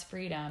lies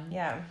freedom.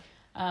 Yeah.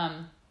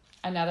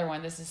 Another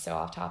one, this is so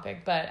off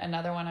topic, but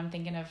another one I'm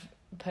thinking of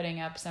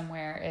putting up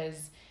somewhere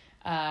is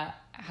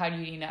how do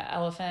you eat an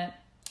elephant?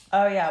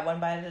 Oh yeah, one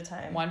bite at a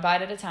time. One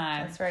bite at a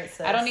time. That's right,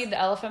 sis. I don't need the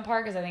elephant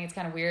part because I think it's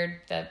kind of weird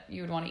that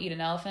you would want to eat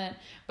an elephant,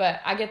 but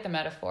I get the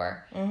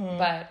metaphor.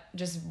 But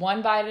just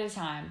one bite at a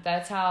time.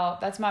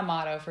 That's my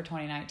motto for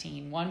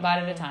 2019. One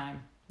bite at a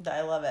time.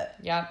 I love it.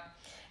 Yep.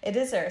 It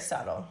is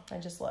Aristotle. I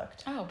just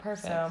looked. Oh,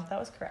 perfect. So that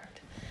was correct.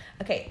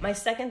 Okay, my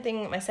second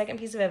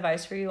piece of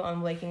advice for you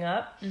on waking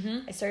up.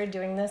 I started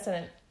doing this,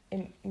 and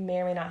it may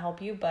or may not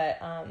help you,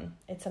 but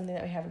it's something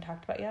that we haven't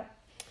talked about yet.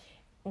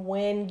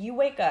 When you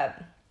wake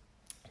up,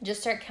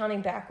 just start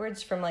counting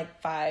backwards from like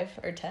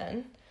 5 or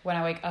 10. When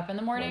I wake up in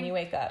the morning? When you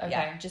wake up, Okay.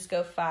 yeah. Just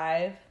go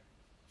 5,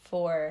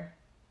 4,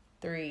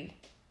 3,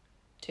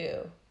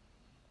 2,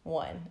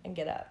 1, and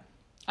get up.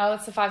 Oh,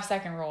 it's the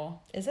 5-second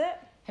rule. Is it?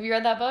 Have you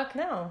read that book?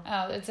 No.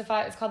 Oh, it's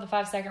called the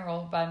 5-second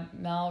rule by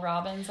Mel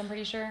Robbins, I'm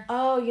pretty sure.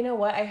 Oh, you know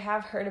what? I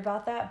have heard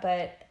about that,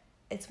 but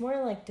it's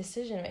more like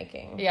decision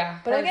making. Yeah.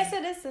 But I guess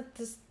it is the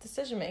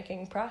decision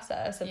making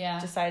process of Yeah.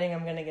 deciding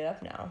I'm going to get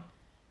up now.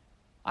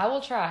 I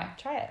will try.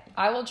 Try it.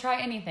 I will try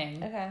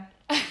anything. Okay.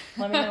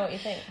 Let me know what you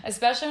think.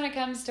 Especially when it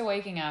comes to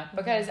waking up,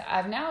 because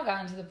I've now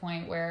gotten to the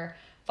point where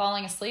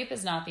falling asleep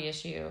is not the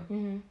issue,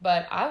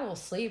 but I will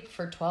sleep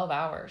for 12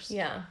 hours.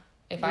 Yeah.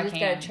 If you I just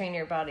can. got to train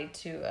your body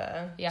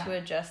to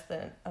adjust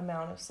the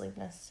amount of sleep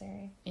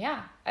necessary.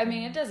 Yeah. I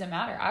mean, it doesn't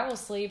matter. I will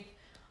sleep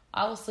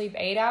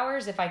 8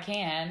 hours if I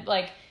can.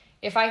 Like,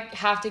 if I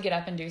have to get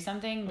up and do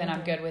something, then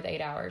I'm good with 8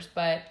 hours.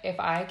 But if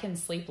I can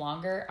sleep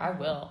longer, I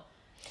will.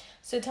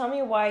 So tell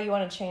me why you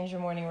want to change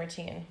your morning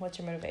routine. What's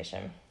your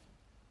motivation?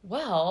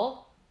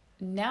 Well,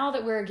 now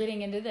that we're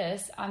getting into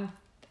this, I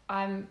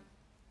don't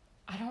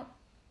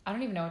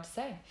even know what to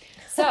say.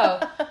 So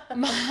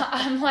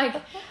I'm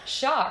like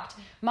shocked.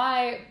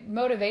 My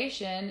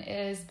motivation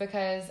is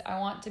because I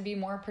want to be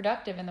more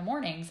productive in the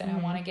mornings, and I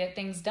want to get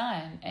things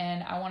done,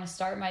 and I want to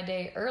start my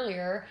day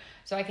earlier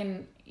so I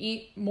can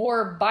eat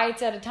more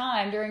bites at a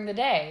time during the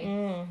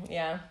day.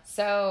 Yeah.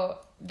 So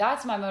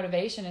that's my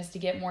motivation, is to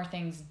get more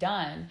things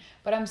done.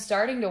 But I'm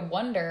starting to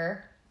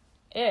wonder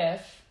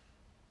if,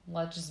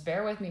 let's just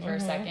bear with me for a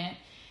second.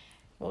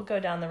 We'll go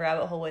down the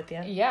rabbit hole with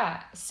you.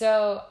 Yeah.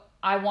 So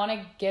I want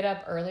to get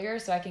up earlier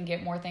so I can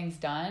get more things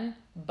done,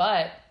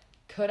 but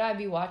could I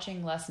be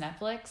watching less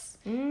Netflix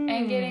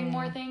and getting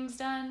more things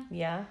done?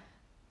 Yeah.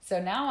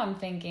 So now I'm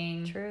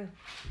thinking, True.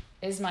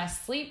 Is my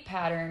sleep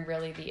pattern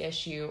really the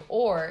issue,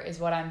 or is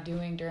what I'm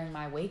doing during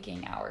my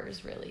waking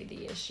hours really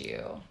the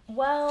issue?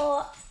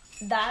 Well,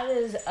 that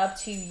is up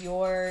to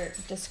your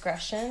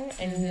discretion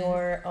and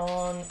your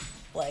own,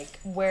 like,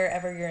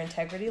 wherever your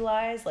integrity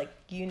lies. Like,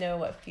 you know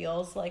what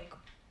feels like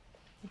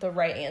the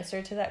right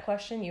answer to that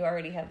question. You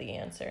already have the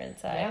answer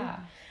inside. Yeah.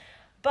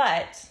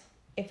 But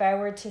if I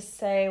were to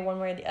say one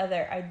way or the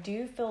other, I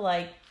do feel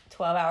like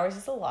 12 hours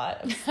is a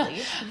lot of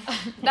sleep.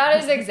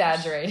 That is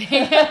exaggerating.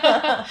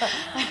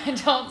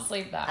 I don't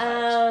sleep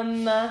that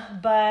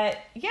much. But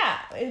yeah,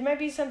 it might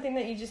be something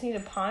that you just need to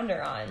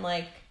ponder on.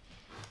 Like,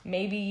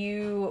 maybe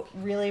you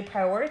really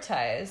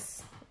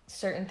prioritize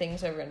certain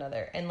things over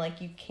another, and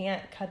like you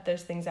can't cut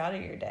those things out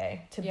of your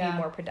day to be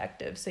more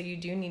productive. So you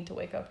do need to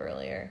wake up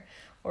earlier,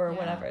 or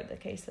whatever the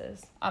case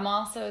is. I'm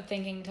also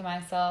thinking to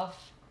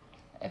myself,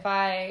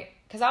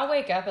 because I'll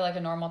wake up at like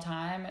a normal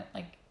time at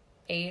like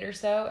 8 or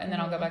so, and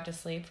then I'll go back to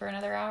sleep for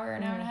another hour,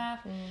 an hour and a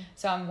half.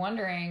 So I'm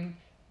wondering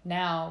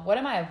now, what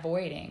am I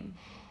avoiding?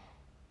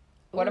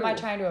 What am I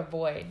trying to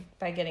avoid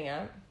By getting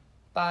up?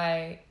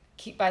 by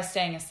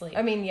staying asleep?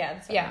 I mean,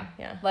 yeah.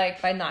 Yeah.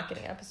 Like, by not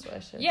getting up is what I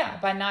should Yeah,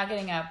 by not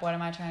getting up, what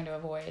am I trying to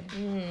avoid?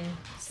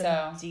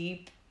 So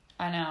deep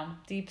I know.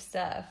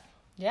 stuff.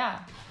 Yeah.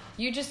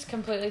 You just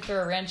completely threw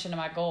a wrench into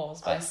my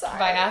goals by I'm sorry.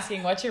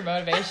 asking what's your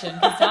motivation.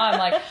 Because now I'm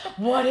like,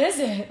 what is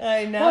it?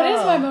 I know. What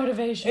is my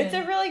motivation? It's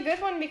a really good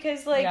one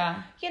because, like,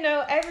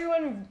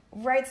 everyone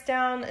writes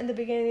down in the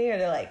beginning of the year,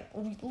 they're like,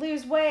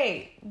 lose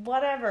weight,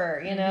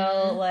 whatever, you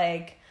know,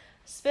 like,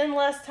 spend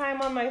less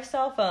time on my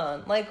cell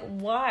phone. Like,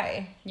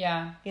 why?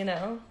 Yeah. You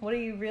know, what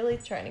are you really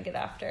trying to get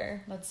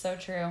after? That's so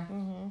true.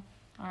 Mm-hmm.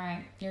 All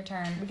right, your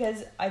turn.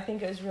 Because I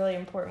think it was really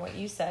important what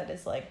you said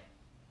is, like,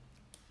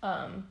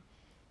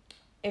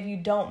 if you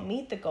don't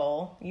meet the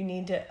goal, you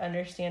need to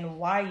understand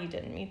why you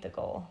didn't meet the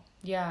goal.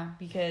 Yeah.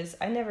 Because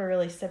I never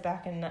really sit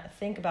back and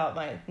think about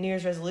my New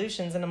Year's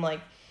resolutions, and I'm like,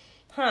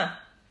 and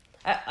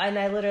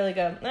I literally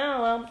go,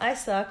 oh, well, I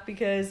suck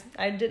because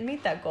I didn't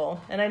meet that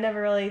goal. And I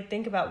never really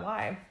think about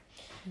why.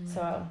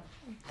 So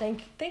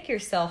thank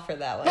yourself for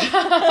that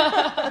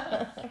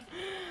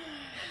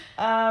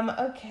one.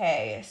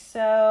 Okay,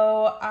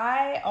 so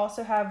I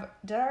also have,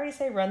 did I already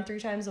say run 3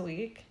 times a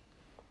week?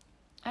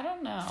 I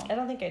don't know. I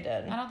don't think I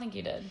did. I don't think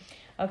you did.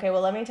 Okay,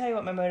 well, let me tell you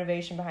what my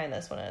motivation behind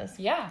this one is.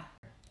 Yeah.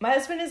 My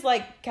husband is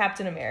like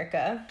Captain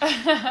America.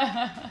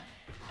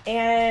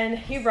 And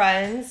he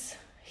runs.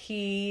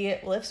 He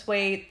lifts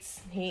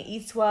weights. He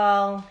eats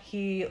well.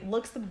 He's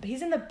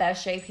in the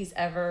best shape he's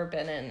ever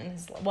been in.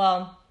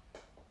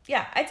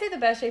 I'd say the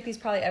best shape he's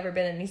probably ever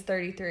been in. He's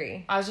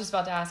 33. I was just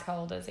about to ask, how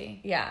old is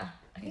he? Yeah.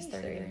 He's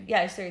 33.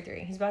 Yeah, he's 33.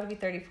 He's about to be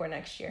 34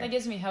 next year. That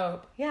gives me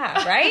hope.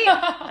 Yeah, right?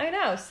 I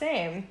know,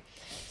 same.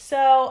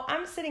 So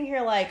I'm sitting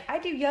here like, I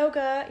do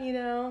yoga, you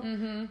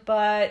know,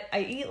 but I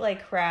eat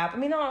like crap. I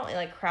mean, not only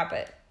like crap,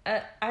 but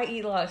I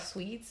eat a lot of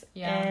sweets,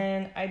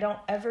 and I don't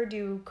ever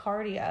do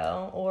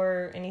cardio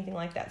or anything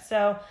like that.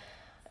 So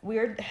we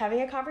were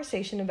having a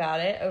conversation about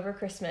it over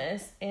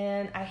Christmas,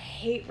 and I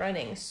hate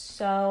running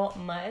so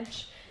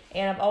much,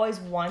 and I've always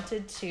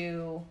wanted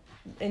to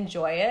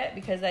enjoy it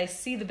because I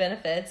see the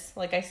benefits.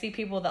 Like, I see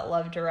people that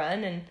love to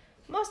run, and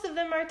most of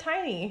them are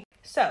tiny.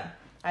 So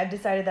I've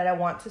decided that I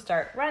want to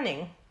start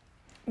running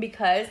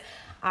because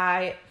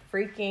I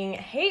freaking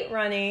hate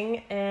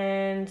running,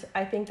 and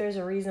I think there's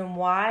a reason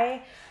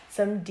why.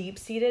 Some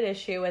deep-seated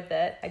issue with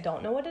it. I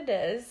don't know what it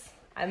is.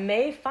 I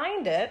may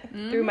find it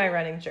through my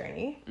running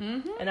journey,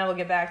 and I will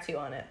get back to you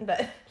on it.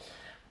 But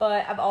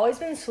I've always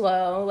been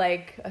slow,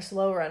 like a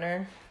slow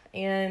runner,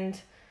 and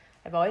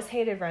I've always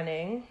hated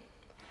running.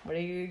 What are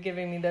you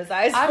giving me those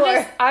eyes for?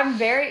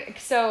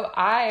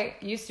 I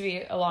used to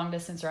be a long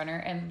distance runner,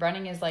 and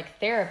running is like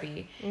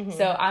therapy.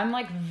 So I'm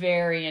like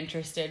very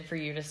interested for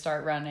you to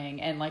start running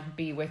and like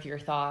be with your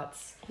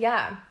thoughts.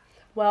 Yeah.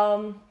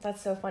 Well,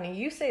 that's so funny.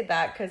 You say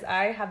that because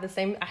I have the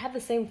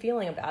same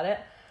feeling about it,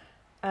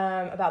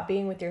 about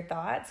being with your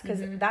thoughts, because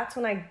that's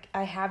when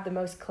I have the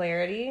most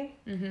clarity.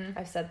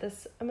 I've said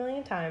this a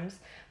million times,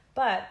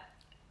 but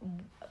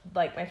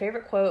like my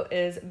favorite quote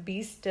is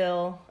be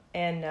still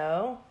and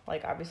know.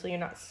 Like, obviously you're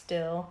not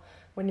still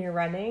when you're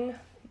running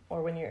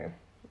or when you're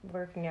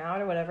working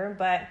out or whatever,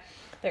 but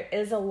there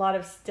is a lot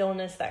of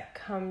stillness that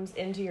comes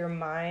into your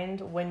mind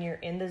when you're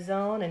in the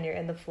zone and you're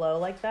in the flow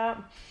like that.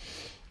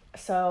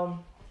 So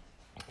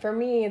for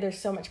me, there's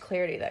so much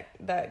clarity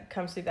that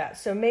comes through that.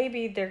 So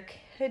maybe there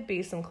could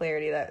be some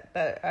clarity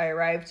that I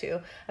arrived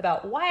to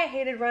about why I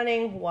hated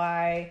running,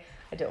 why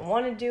I didn't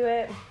want to do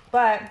it.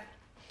 But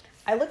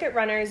I look at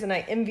runners and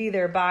I envy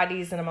their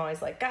bodies, and I'm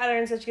always like, God, they're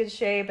in such good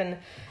shape. And,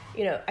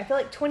 you know, I feel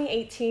like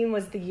 2018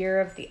 was the year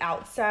of the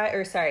outside,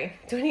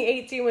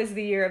 2018 was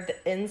the year of the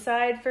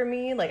inside for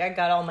me. Like, I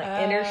got all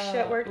my inner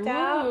shit worked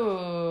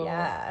out.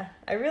 Yeah,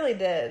 I really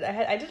did.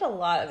 I did a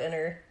lot of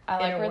inner I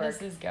like where work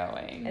this is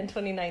going. in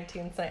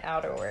 2019. It's my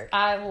outer work.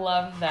 I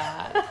love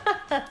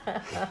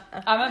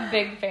that. I'm a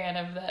big fan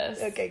of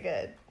this. Okay,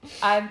 good.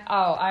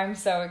 I'm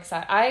so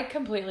excited. I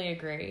completely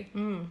agree.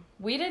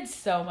 We did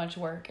so much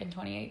work in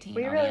 2018.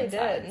 We really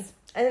did.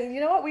 And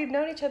you know what? We've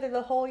known each other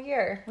the whole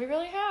year. We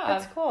really have.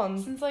 That's cool.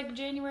 Since like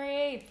January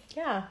 8th.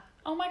 Yeah.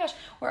 Oh my gosh.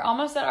 We're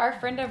almost at our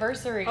friend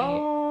anniversary.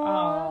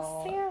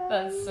 Oh,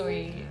 that's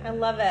sweet. I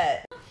love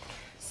it.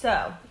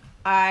 So,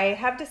 I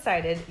have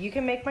decided, you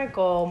can make my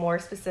goal more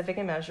specific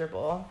and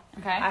measurable.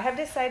 Okay. I have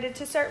decided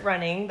to start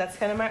running. That's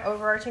kind of my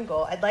overarching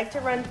goal. I'd like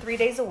to run 3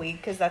 days a week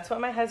because that's what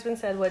my husband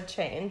said would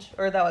change,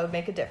 or that would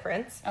make a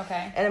difference.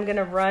 Okay. And I'm going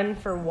to run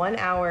for 1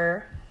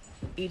 hour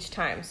each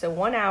time. So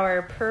 1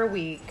 hour per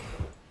week.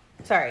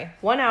 Sorry,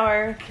 1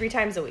 hour 3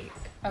 times a week.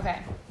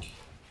 Okay.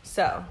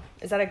 So,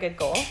 is that a good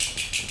goal?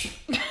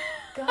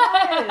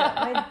 God,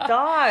 my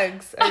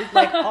dogs are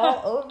like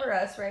all over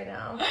us right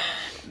now.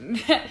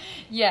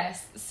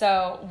 Yes.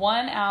 So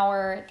 1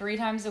 hour, 3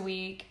 times a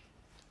week.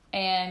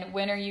 And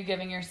when are you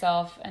giving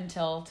yourself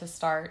until to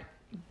start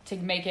to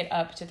make it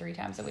up to 3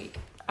 times a week?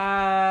 Or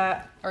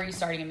are you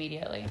starting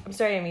immediately? I'm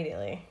starting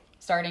immediately.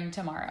 Starting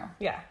tomorrow.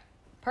 Yeah.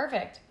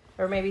 Perfect.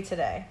 Or maybe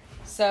today.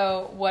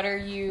 So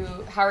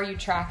how are you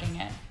tracking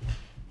it?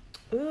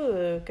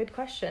 Ooh, good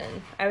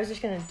question. I was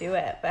just going to do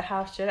it, but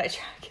how should I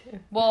track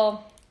it?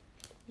 Well,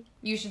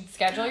 you should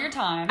schedule your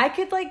time. I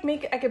could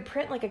I could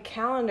print like a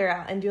calendar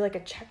out and do like a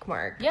check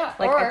mark. Yeah.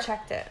 Like or I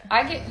checked it.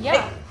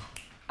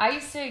 I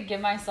used to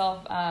give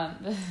myself,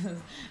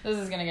 this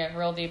is going to get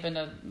real deep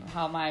into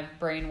how my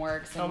brain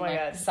works and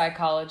God.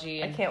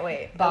 psychology. And I can't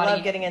wait. Body, I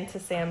love getting into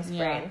Sam's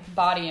brain.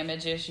 Body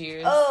image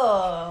issues.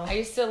 Oh. I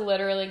used to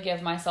literally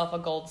give myself a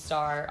gold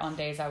star on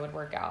days I would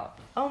work out.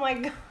 Oh my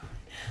God.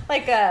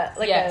 Like a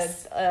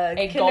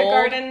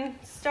kindergarten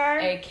star?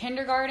 A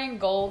kindergarten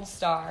gold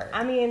star.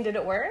 I mean, did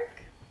it work?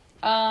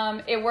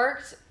 It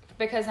worked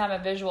because I'm a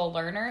visual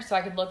learner, so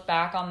I could look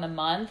back on the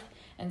month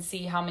and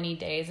see how many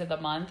days of the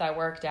month I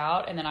worked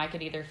out, and then I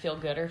could either feel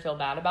good or feel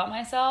bad about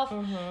myself.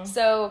 Mm-hmm.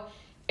 So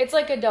it's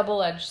like a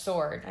double-edged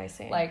sword. I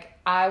see. Like,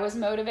 I was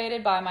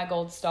motivated by my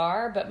gold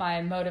star, but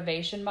my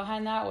motivation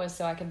behind that was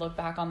so I could look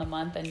back on the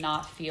month and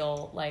not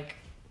feel like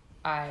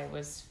I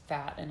was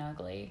fat and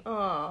ugly.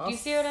 Oh, do you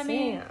see what I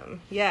mean?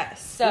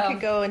 Yes.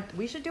 So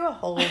we should do a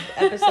whole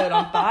episode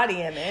on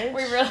body image.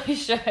 We really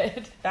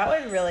should. That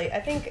would really,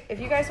 I think if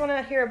you guys want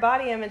to hear a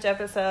body image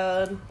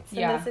episode,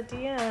 send us a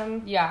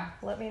DM. Yeah.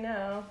 Let me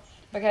know.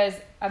 Because,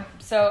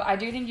 so I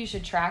do think you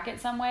should track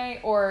it some way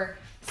or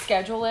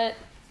schedule it,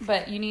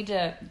 but you need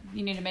to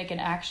make an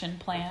action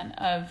plan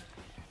of,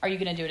 are you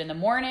going to do it in the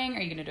morning?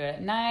 Are you going to do it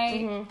at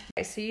night? Mm-hmm.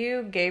 Okay, so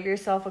you gave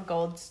yourself a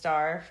gold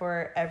star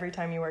for every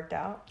time you worked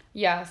out?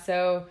 Yeah,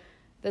 so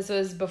this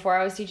was before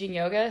I was teaching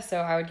yoga, so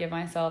I would give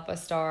myself a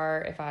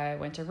star if I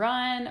went to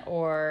run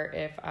or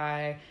if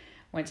I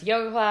went to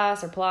yoga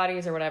class or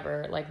Pilates or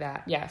whatever like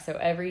that. Yeah, so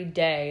every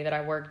day that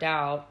I worked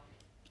out,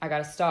 I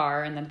got a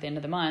star, and then at the end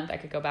of the month, I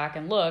could go back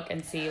and look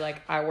and see,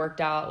 like, I worked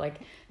out, like,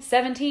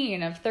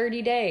 17 of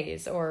 30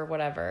 days or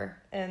whatever.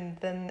 And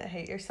then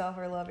hate yourself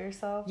or love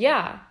yourself?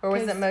 Yeah. Or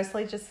was it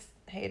mostly just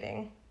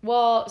hating?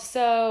 Well,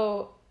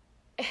 so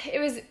it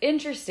was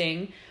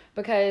interesting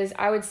because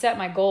I would set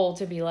my goal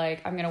to be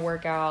like, I'm going to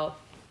work out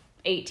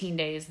 18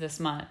 days this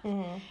month.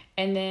 Mm-hmm.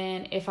 And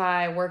then if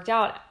I worked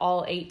out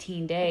all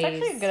 18 days... It's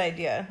actually a good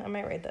idea. I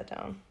might write that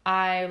down.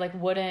 I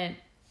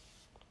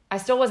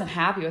still wasn't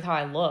happy with how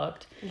I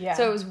looked. Yeah.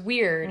 So it was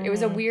weird. Mm-hmm. It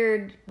was a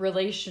weird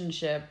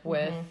relationship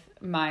with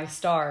my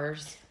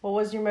stars. What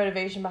was your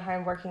motivation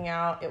behind working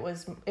out? It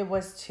was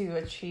to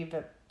achieve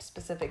a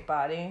specific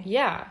body.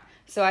 Yeah.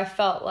 So I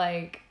felt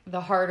like the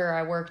harder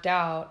I worked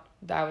out,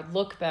 I would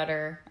look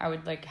better. I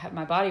would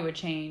my body would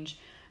change,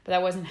 but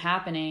that wasn't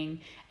happening.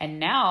 And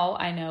now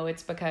I know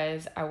it's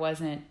because I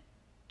wasn't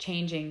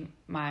changing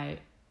my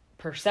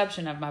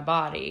perception of my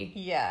body.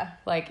 Yeah.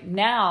 Like,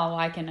 now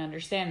I can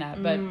understand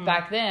that. But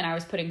back then I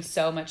was putting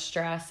so much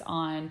stress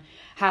on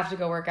have to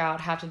go work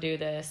out, have to do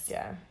this.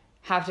 Yeah.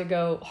 Have to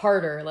go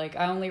harder. Like,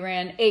 I only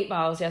ran 8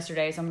 miles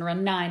yesterday, so I'm going to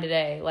run 9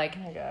 today. Like,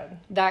 oh my God.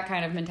 That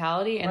kind of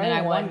mentality. And then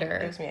I wonder.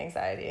 Gives me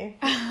anxiety.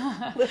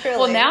 Literally.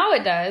 Well, now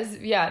it does.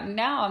 Yeah.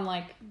 Now I'm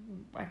like,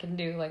 I can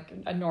do like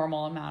a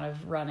normal amount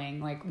of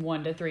running, like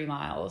 1 to 3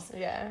 miles.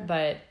 Yeah.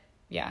 But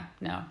yeah,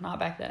 no, not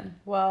back then.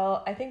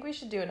 Well, I think we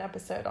should do an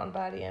episode on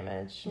body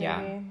image. Maybe.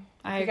 Yeah.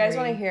 If you guys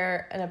want to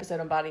hear an episode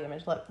on body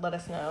image, let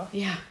us know.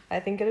 Yeah. I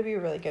think it'll be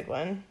a really good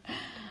one.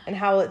 And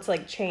how it's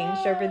like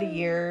changed over the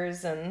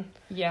years, and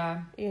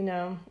yeah, you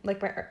know, like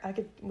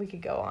we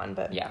could go on,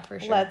 but yeah, for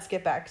sure. Let's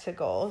get back to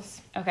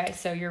goals. Okay,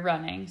 so you're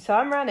running. So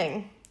I'm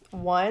running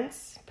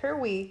once per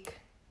week.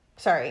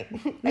 Sorry,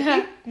 I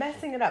keep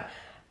messing it up.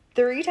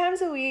 3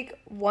 times a week,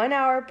 1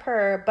 hour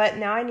per. But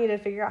now I need to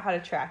figure out how to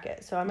track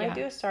it. So I might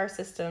do a star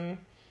system,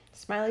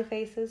 smiley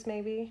faces,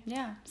 maybe.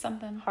 Yeah,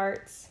 something.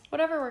 Hearts.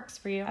 Whatever works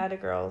for you. Add a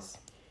girls.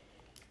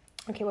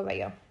 Okay, what about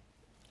you?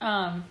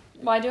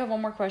 Well, I do have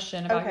one more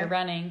question about your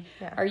running.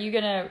 Yeah. Are you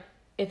gonna,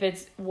 if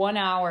it's 1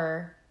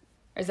 hour,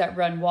 is that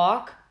run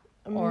walk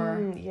or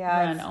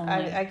run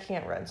only? I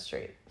can't run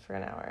straight for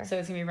an hour. So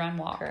it's gonna be run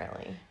walk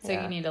currently. So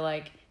you need to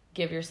like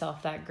give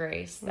yourself that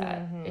grace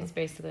that it's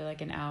basically like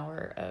an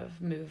hour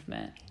of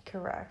movement.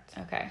 Correct.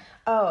 Okay.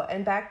 Oh,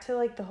 and back to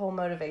like the whole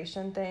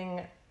motivation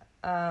thing.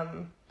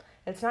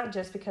 It's not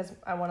just because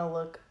I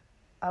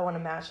want to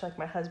match like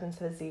my husband's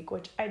physique,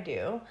 which I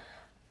do,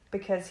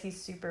 because he's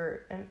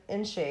super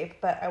in shape,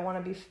 but I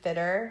want to be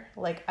fitter.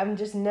 Like, I've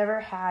just never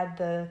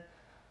had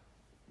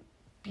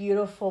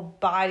beautiful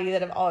body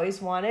that I've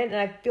always wanted. And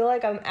I feel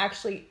like I'm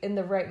actually in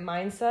the right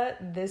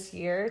mindset this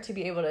year to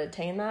be able to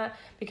attain that,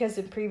 because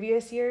in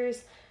previous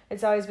years,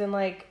 it's always been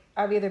like,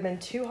 I've either been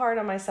too hard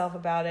on myself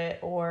about it,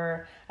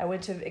 or I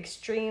went to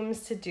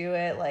extremes to do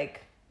it,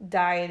 like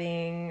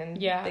dieting and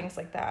things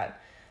like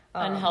that.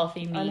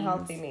 Unhealthy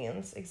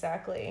means,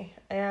 exactly.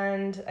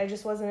 And I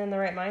just wasn't in the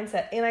right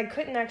mindset. And I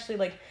couldn't actually,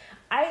 like,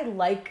 I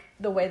like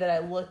the way that I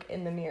look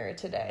in the mirror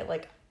today.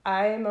 Like,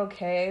 I'm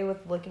okay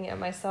with looking at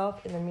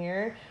myself in the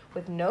mirror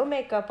with no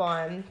makeup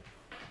on,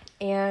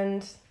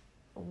 and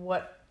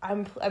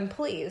I'm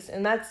pleased.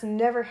 And that's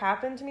never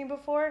happened to me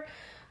before.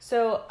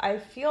 So I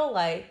feel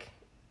like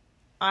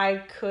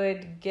I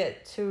could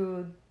get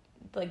to,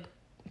 like,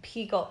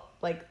 peak,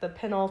 like, the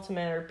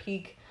penultimate or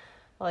peak,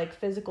 like,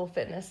 physical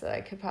fitness that I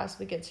could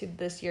possibly get to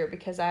this year,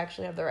 because I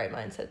actually have the right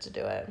mindset to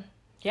do it.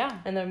 Yeah.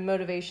 And the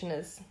motivation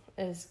is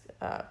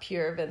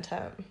pure of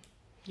intent.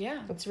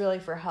 Yeah. It's really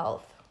for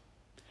health.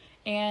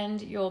 And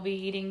you'll be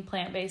eating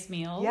plant-based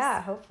meals.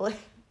 Yeah, hopefully.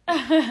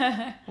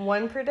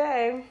 1 per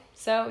day.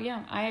 So,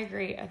 yeah, I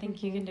agree. I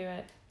think you can do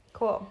it.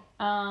 Cool.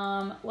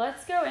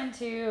 Let's go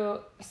into,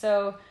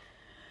 so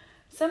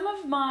some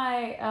of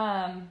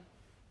my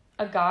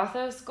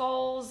Agathos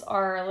goals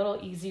are a little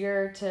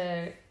easier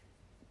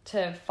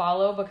to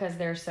follow because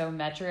they're so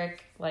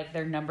metric, like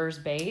they're numbers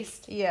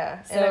based.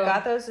 Yeah. So, and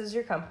Agathos is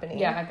your company.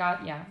 Yeah,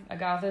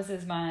 Agathos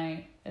is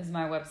my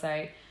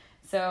website.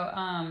 So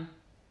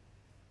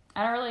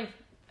I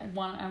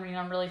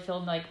don't really feel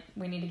like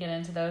we need to get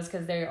into those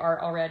because they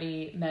are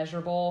already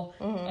measurable,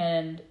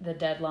 and the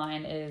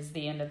deadline is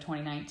the end of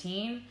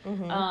 2019.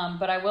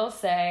 But I will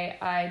say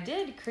I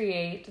did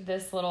create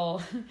this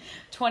little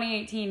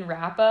 2018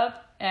 wrap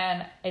up,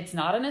 and it's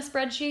not in a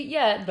spreadsheet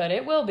yet, but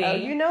it will be. Oh,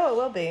 you know it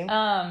will be.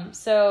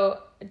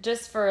 So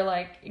just for,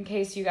 like, in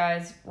case you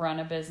guys run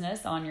a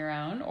business on your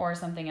own or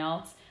something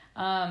else,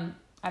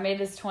 I made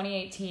this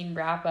 2018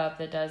 wrap up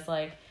that does,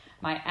 like,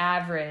 my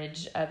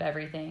average of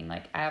everything,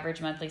 like average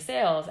monthly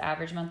sales,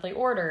 average monthly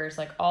orders,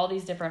 like all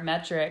these different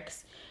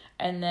metrics.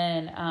 And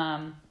then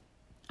I'm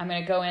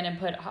going to go in and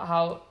put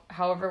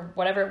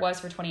whatever it was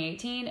for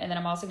 2018. And then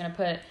I'm also going to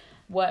put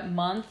what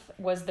month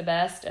was the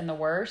best and the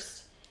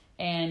worst,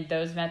 and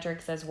those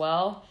metrics as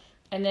well.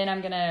 And then I'm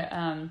going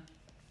to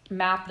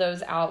map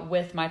those out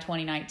with my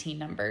 2019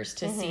 numbers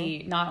to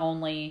see not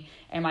only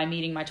am I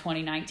meeting my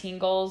 2019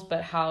 goals,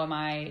 but how am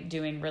I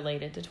doing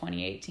related to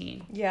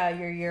 2018. Yeah,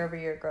 your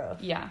year-over-year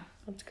growth. Yeah.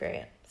 That's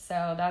great.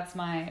 So that's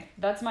my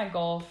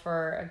goal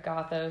for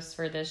Agathos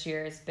for this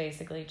year, is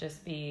basically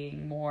just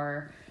being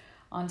more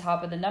on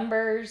top of the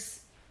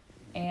numbers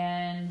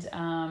and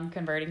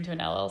converting to an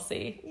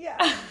LLC.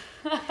 Yeah.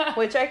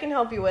 Which I can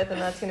help you with, and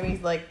that's going to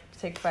be like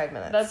take 5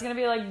 minutes. That's going to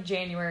be like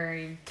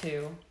January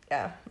 2.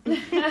 Yeah.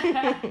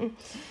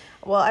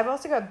 Well, I've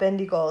also got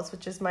Bendy Goals,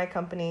 which is my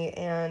company,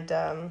 and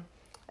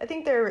I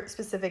think they're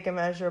specific and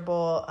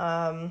measurable.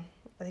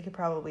 They could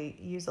probably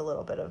use a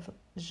little bit of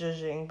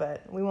zhuzhing,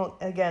 but we won't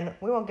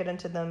get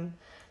into them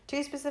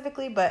too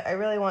specifically, but I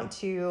really want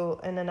to,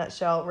 in a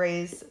nutshell,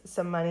 raise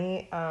some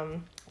money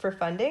for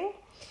funding,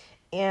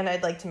 and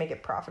I'd like to make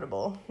it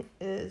profitable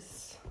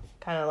is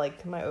kind of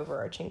like my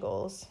overarching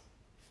goals.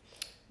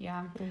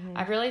 Yeah.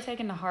 I've really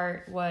taken to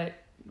heart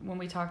when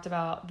we talked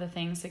about the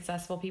things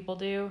successful people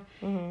do,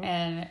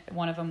 and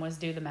one of them was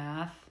do the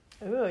math.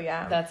 Ooh,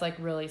 yeah. That's like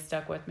really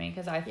stuck with me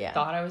because I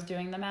thought I was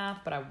doing the math,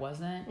 but I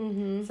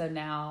wasn't. So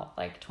now,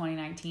 like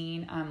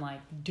 2019, I'm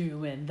like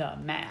doing the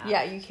math.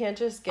 Yeah, you can't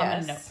just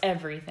guess. I'm gonna know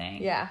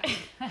everything. Yeah.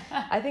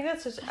 I think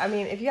that's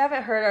if you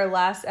haven't heard our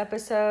last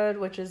episode,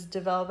 which is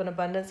Develop an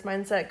Abundance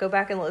Mindset, go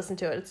back and listen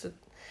to it. It's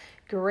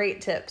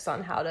great tips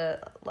on how to,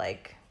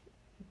 like,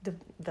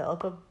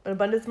 develop an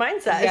abundance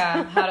mindset.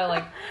 Yeah, how to,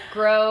 like,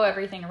 grow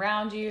everything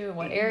around you,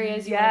 what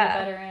areas you want to get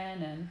better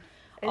in, and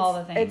all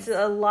the things. It's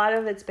a lot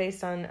of it's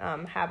based on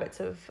habits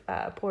of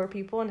poor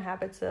people and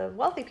habits of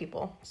wealthy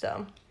people.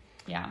 So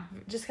yeah,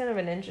 just kind of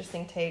an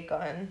interesting take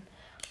on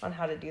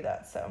how to do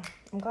that. So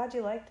I'm glad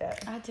you liked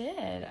it. I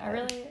did.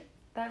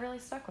 That really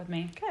stuck with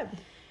me. Good.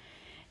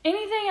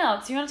 Anything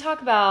else you want to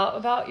talk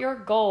about your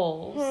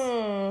goals?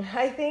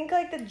 I think,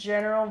 like, the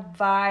general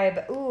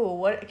vibe. Ooh,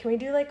 what can we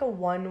do, like, a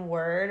one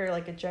word or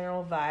like a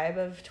general vibe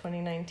of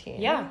 2019?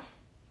 Yeah.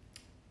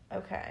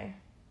 Okay.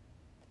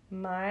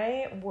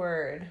 My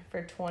word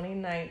for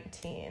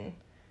 2019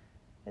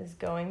 is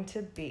going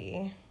to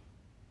be,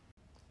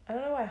 I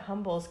don't know why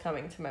humble is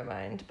coming to my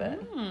mind, but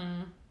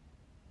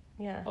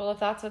yeah. Well, if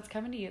that's what's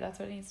coming to you, that's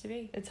what it needs to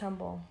be. It's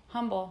humble.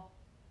 Humble.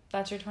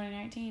 That's your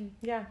 2019.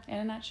 Yeah. In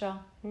a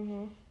nutshell.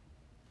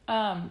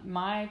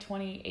 My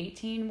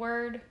 2018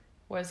 word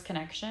was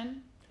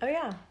connection. Oh,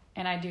 yeah.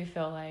 And I do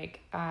feel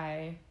like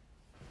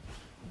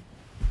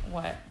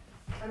what?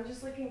 I'm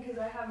just looking because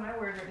I have my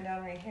word written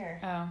down right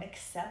here. Oh.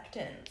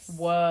 Acceptance.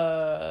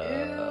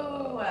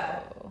 Whoa.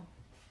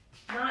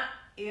 Ew. Not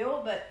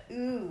ew, but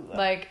ooh.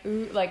 Like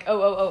ooh, like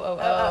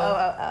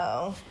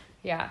oh.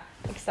 Yeah.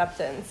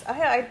 Acceptance.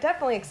 I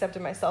definitely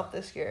accepted myself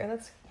this year.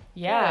 That's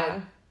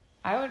yeah.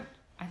 good.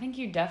 I think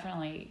you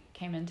definitely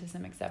came into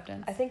some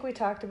acceptance. I think we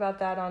talked about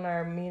that on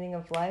our meaning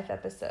of life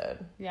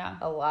episode. Yeah.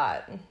 A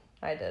lot.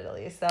 I did, at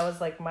least. That was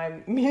like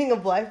my meaning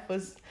of life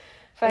was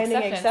finding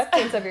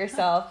acceptance of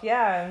yourself.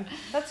 Yeah.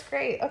 That's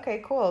great.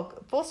 Okay, cool.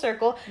 Full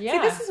circle. Yeah. See,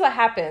 this is what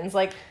happens.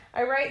 Like,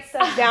 I write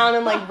stuff down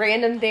and like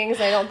random things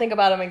and I don't think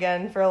about them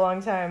again for a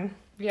long time.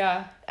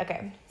 Yeah.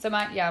 Okay. So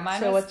mine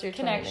So was what's your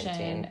connection,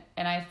 2019?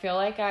 and I feel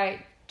like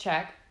I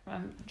check.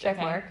 Check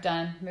okay, mark.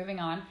 Done. Moving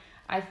on.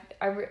 I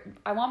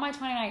want my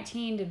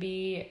 2019 to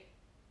be.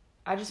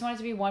 I just want it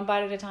to be one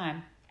bite at a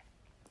time.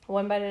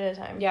 One bite at a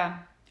time. Yeah.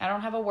 I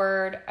don't have a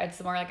word.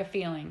 It's more like a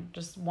feeling.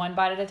 Just one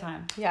bite at a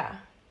time. Yeah.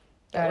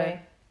 That Gotta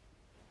way.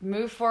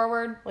 move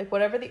forward. Like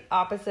whatever the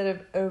opposite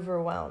of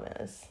overwhelm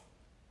is.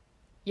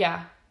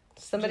 Yeah.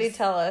 Somebody Just-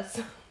 tell us.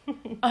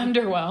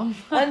 Underwhelm.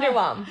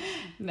 Underwhelm.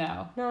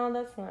 No. No,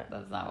 that's not.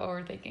 That's not what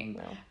we're thinking.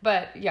 No.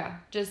 But yeah,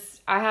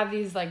 just I have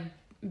these like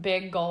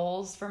big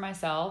goals for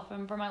myself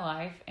and for my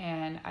life,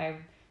 and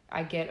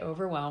I get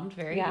overwhelmed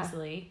very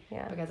easily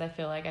because I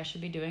feel like I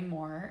should be doing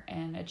more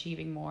and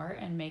achieving more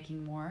and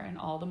making more and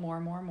all the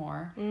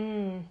more.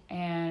 Mm.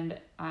 And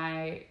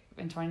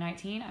in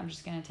 2019, I'm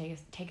just gonna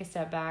take a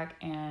step back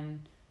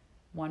and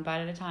one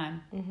bite at a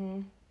time.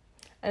 Mm-hmm.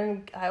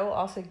 And I will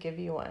also give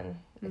you one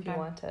if you Okay.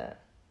 want to.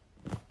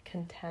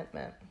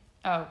 Contentment.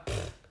 Oh,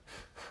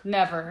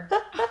 never.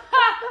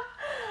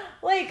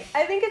 Like,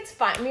 I think it's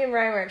fine. Me and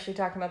Ryan were actually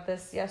talking about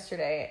this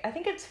yesterday. I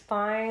think it's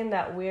fine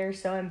that we're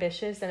so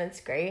ambitious and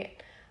it's great.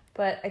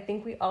 But I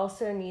think we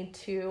also need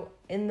to,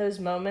 in those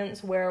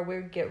moments where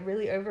we get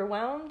really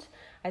overwhelmed,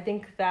 I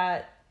think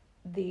that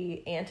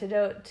the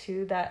antidote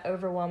to that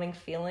overwhelming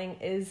feeling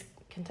is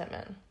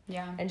contentment.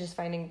 Yeah. And just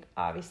finding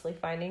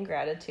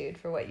gratitude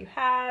for what you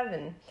have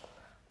and,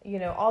 you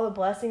know, all the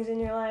blessings in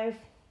your life.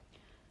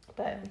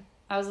 But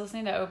I was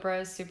listening to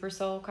Oprah's Super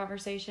Soul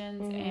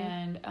Conversations,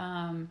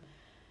 and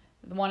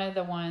one of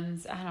the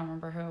ones, I don't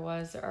remember who it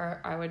was, or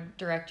I would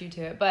direct you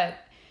to it, but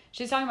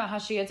she's talking about how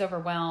she gets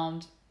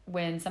overwhelmed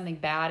when something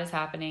bad is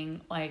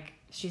happening. Like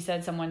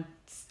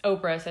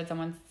Oprah said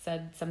someone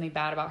said something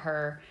bad about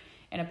her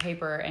in a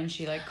paper, and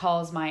she like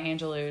calls Maya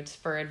Angelou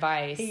for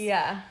advice.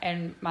 yeah.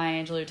 And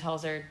Maya Angelou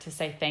tells her to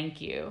say thank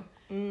you.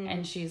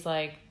 And she's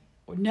like,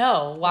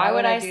 no, why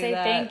would I do say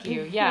that? thank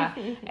you? Yeah.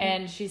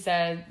 And she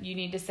said, you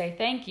need to say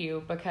thank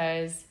you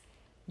because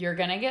you're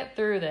going to get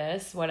through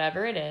this,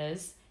 whatever it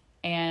is,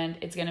 and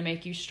it's going to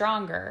make you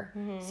stronger.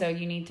 So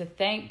you need to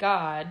thank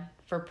God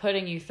for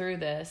putting you through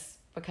this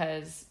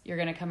because you're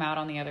going to come out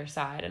on the other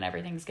side and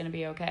everything's going to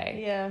be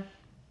okay. Yeah.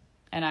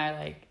 And I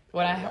like,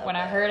 when I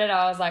heard it,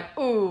 I was like,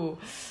 ooh,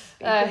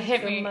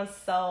 hit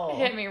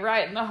me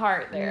right in the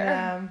heart there.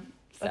 Yeah.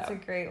 That's So. a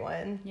great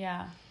one.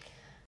 Yeah.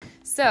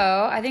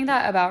 So I think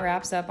that about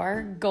wraps up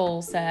our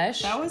goal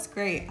sesh. That was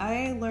great.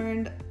 I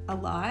learned a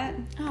lot.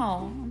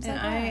 Oh, I'm so And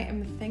glad. I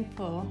am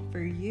thankful for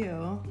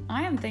you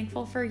I am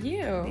thankful for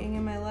you. being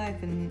in my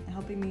life and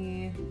helping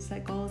me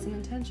set goals and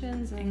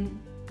intentions and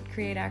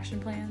Create action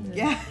plans. And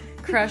yeah.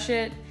 Crush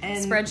it.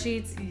 And-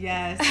 Spreadsheets.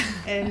 Yes.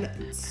 And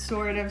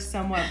sort of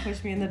somewhat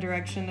push me in the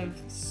direction of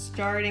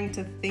starting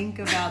to think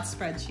about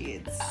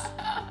spreadsheets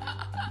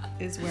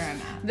is where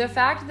I'm at. The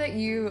fact that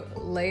you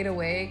laid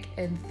awake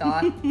and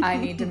thought I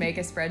need to make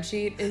a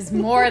spreadsheet is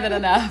more than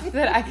enough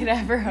that I could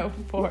ever hope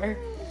for.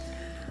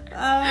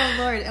 Oh,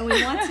 Lord. And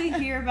we want to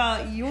hear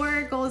about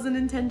your goals and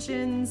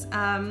intentions.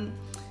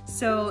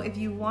 So if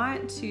you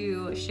want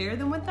to share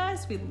them with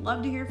us, we'd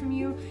love to hear from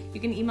you. You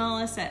can email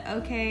us at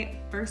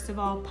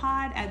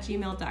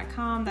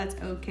okfirstofallpod@gmail.com. That's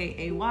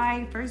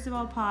OKAY,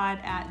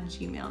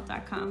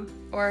 firstofallpod@gmail.com.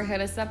 Or hit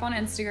us up on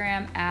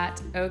Instagram at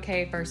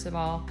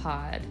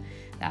OKFirstofAllPod.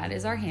 That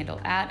is our handle,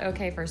 at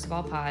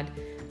OKFirstofAllPod.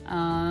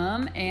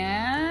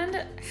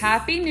 And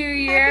Happy New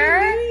Year.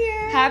 Happy New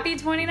Year. Happy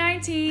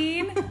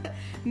 2019.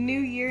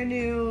 New year,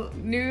 new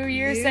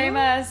You? same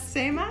us.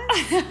 Same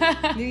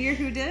us? New year,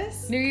 who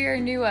dis? New year,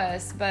 new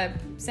us, but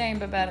same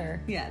but better.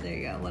 Yeah, there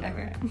you go.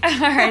 Whatever. All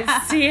right,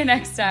 see you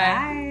next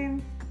time.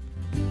 Bye.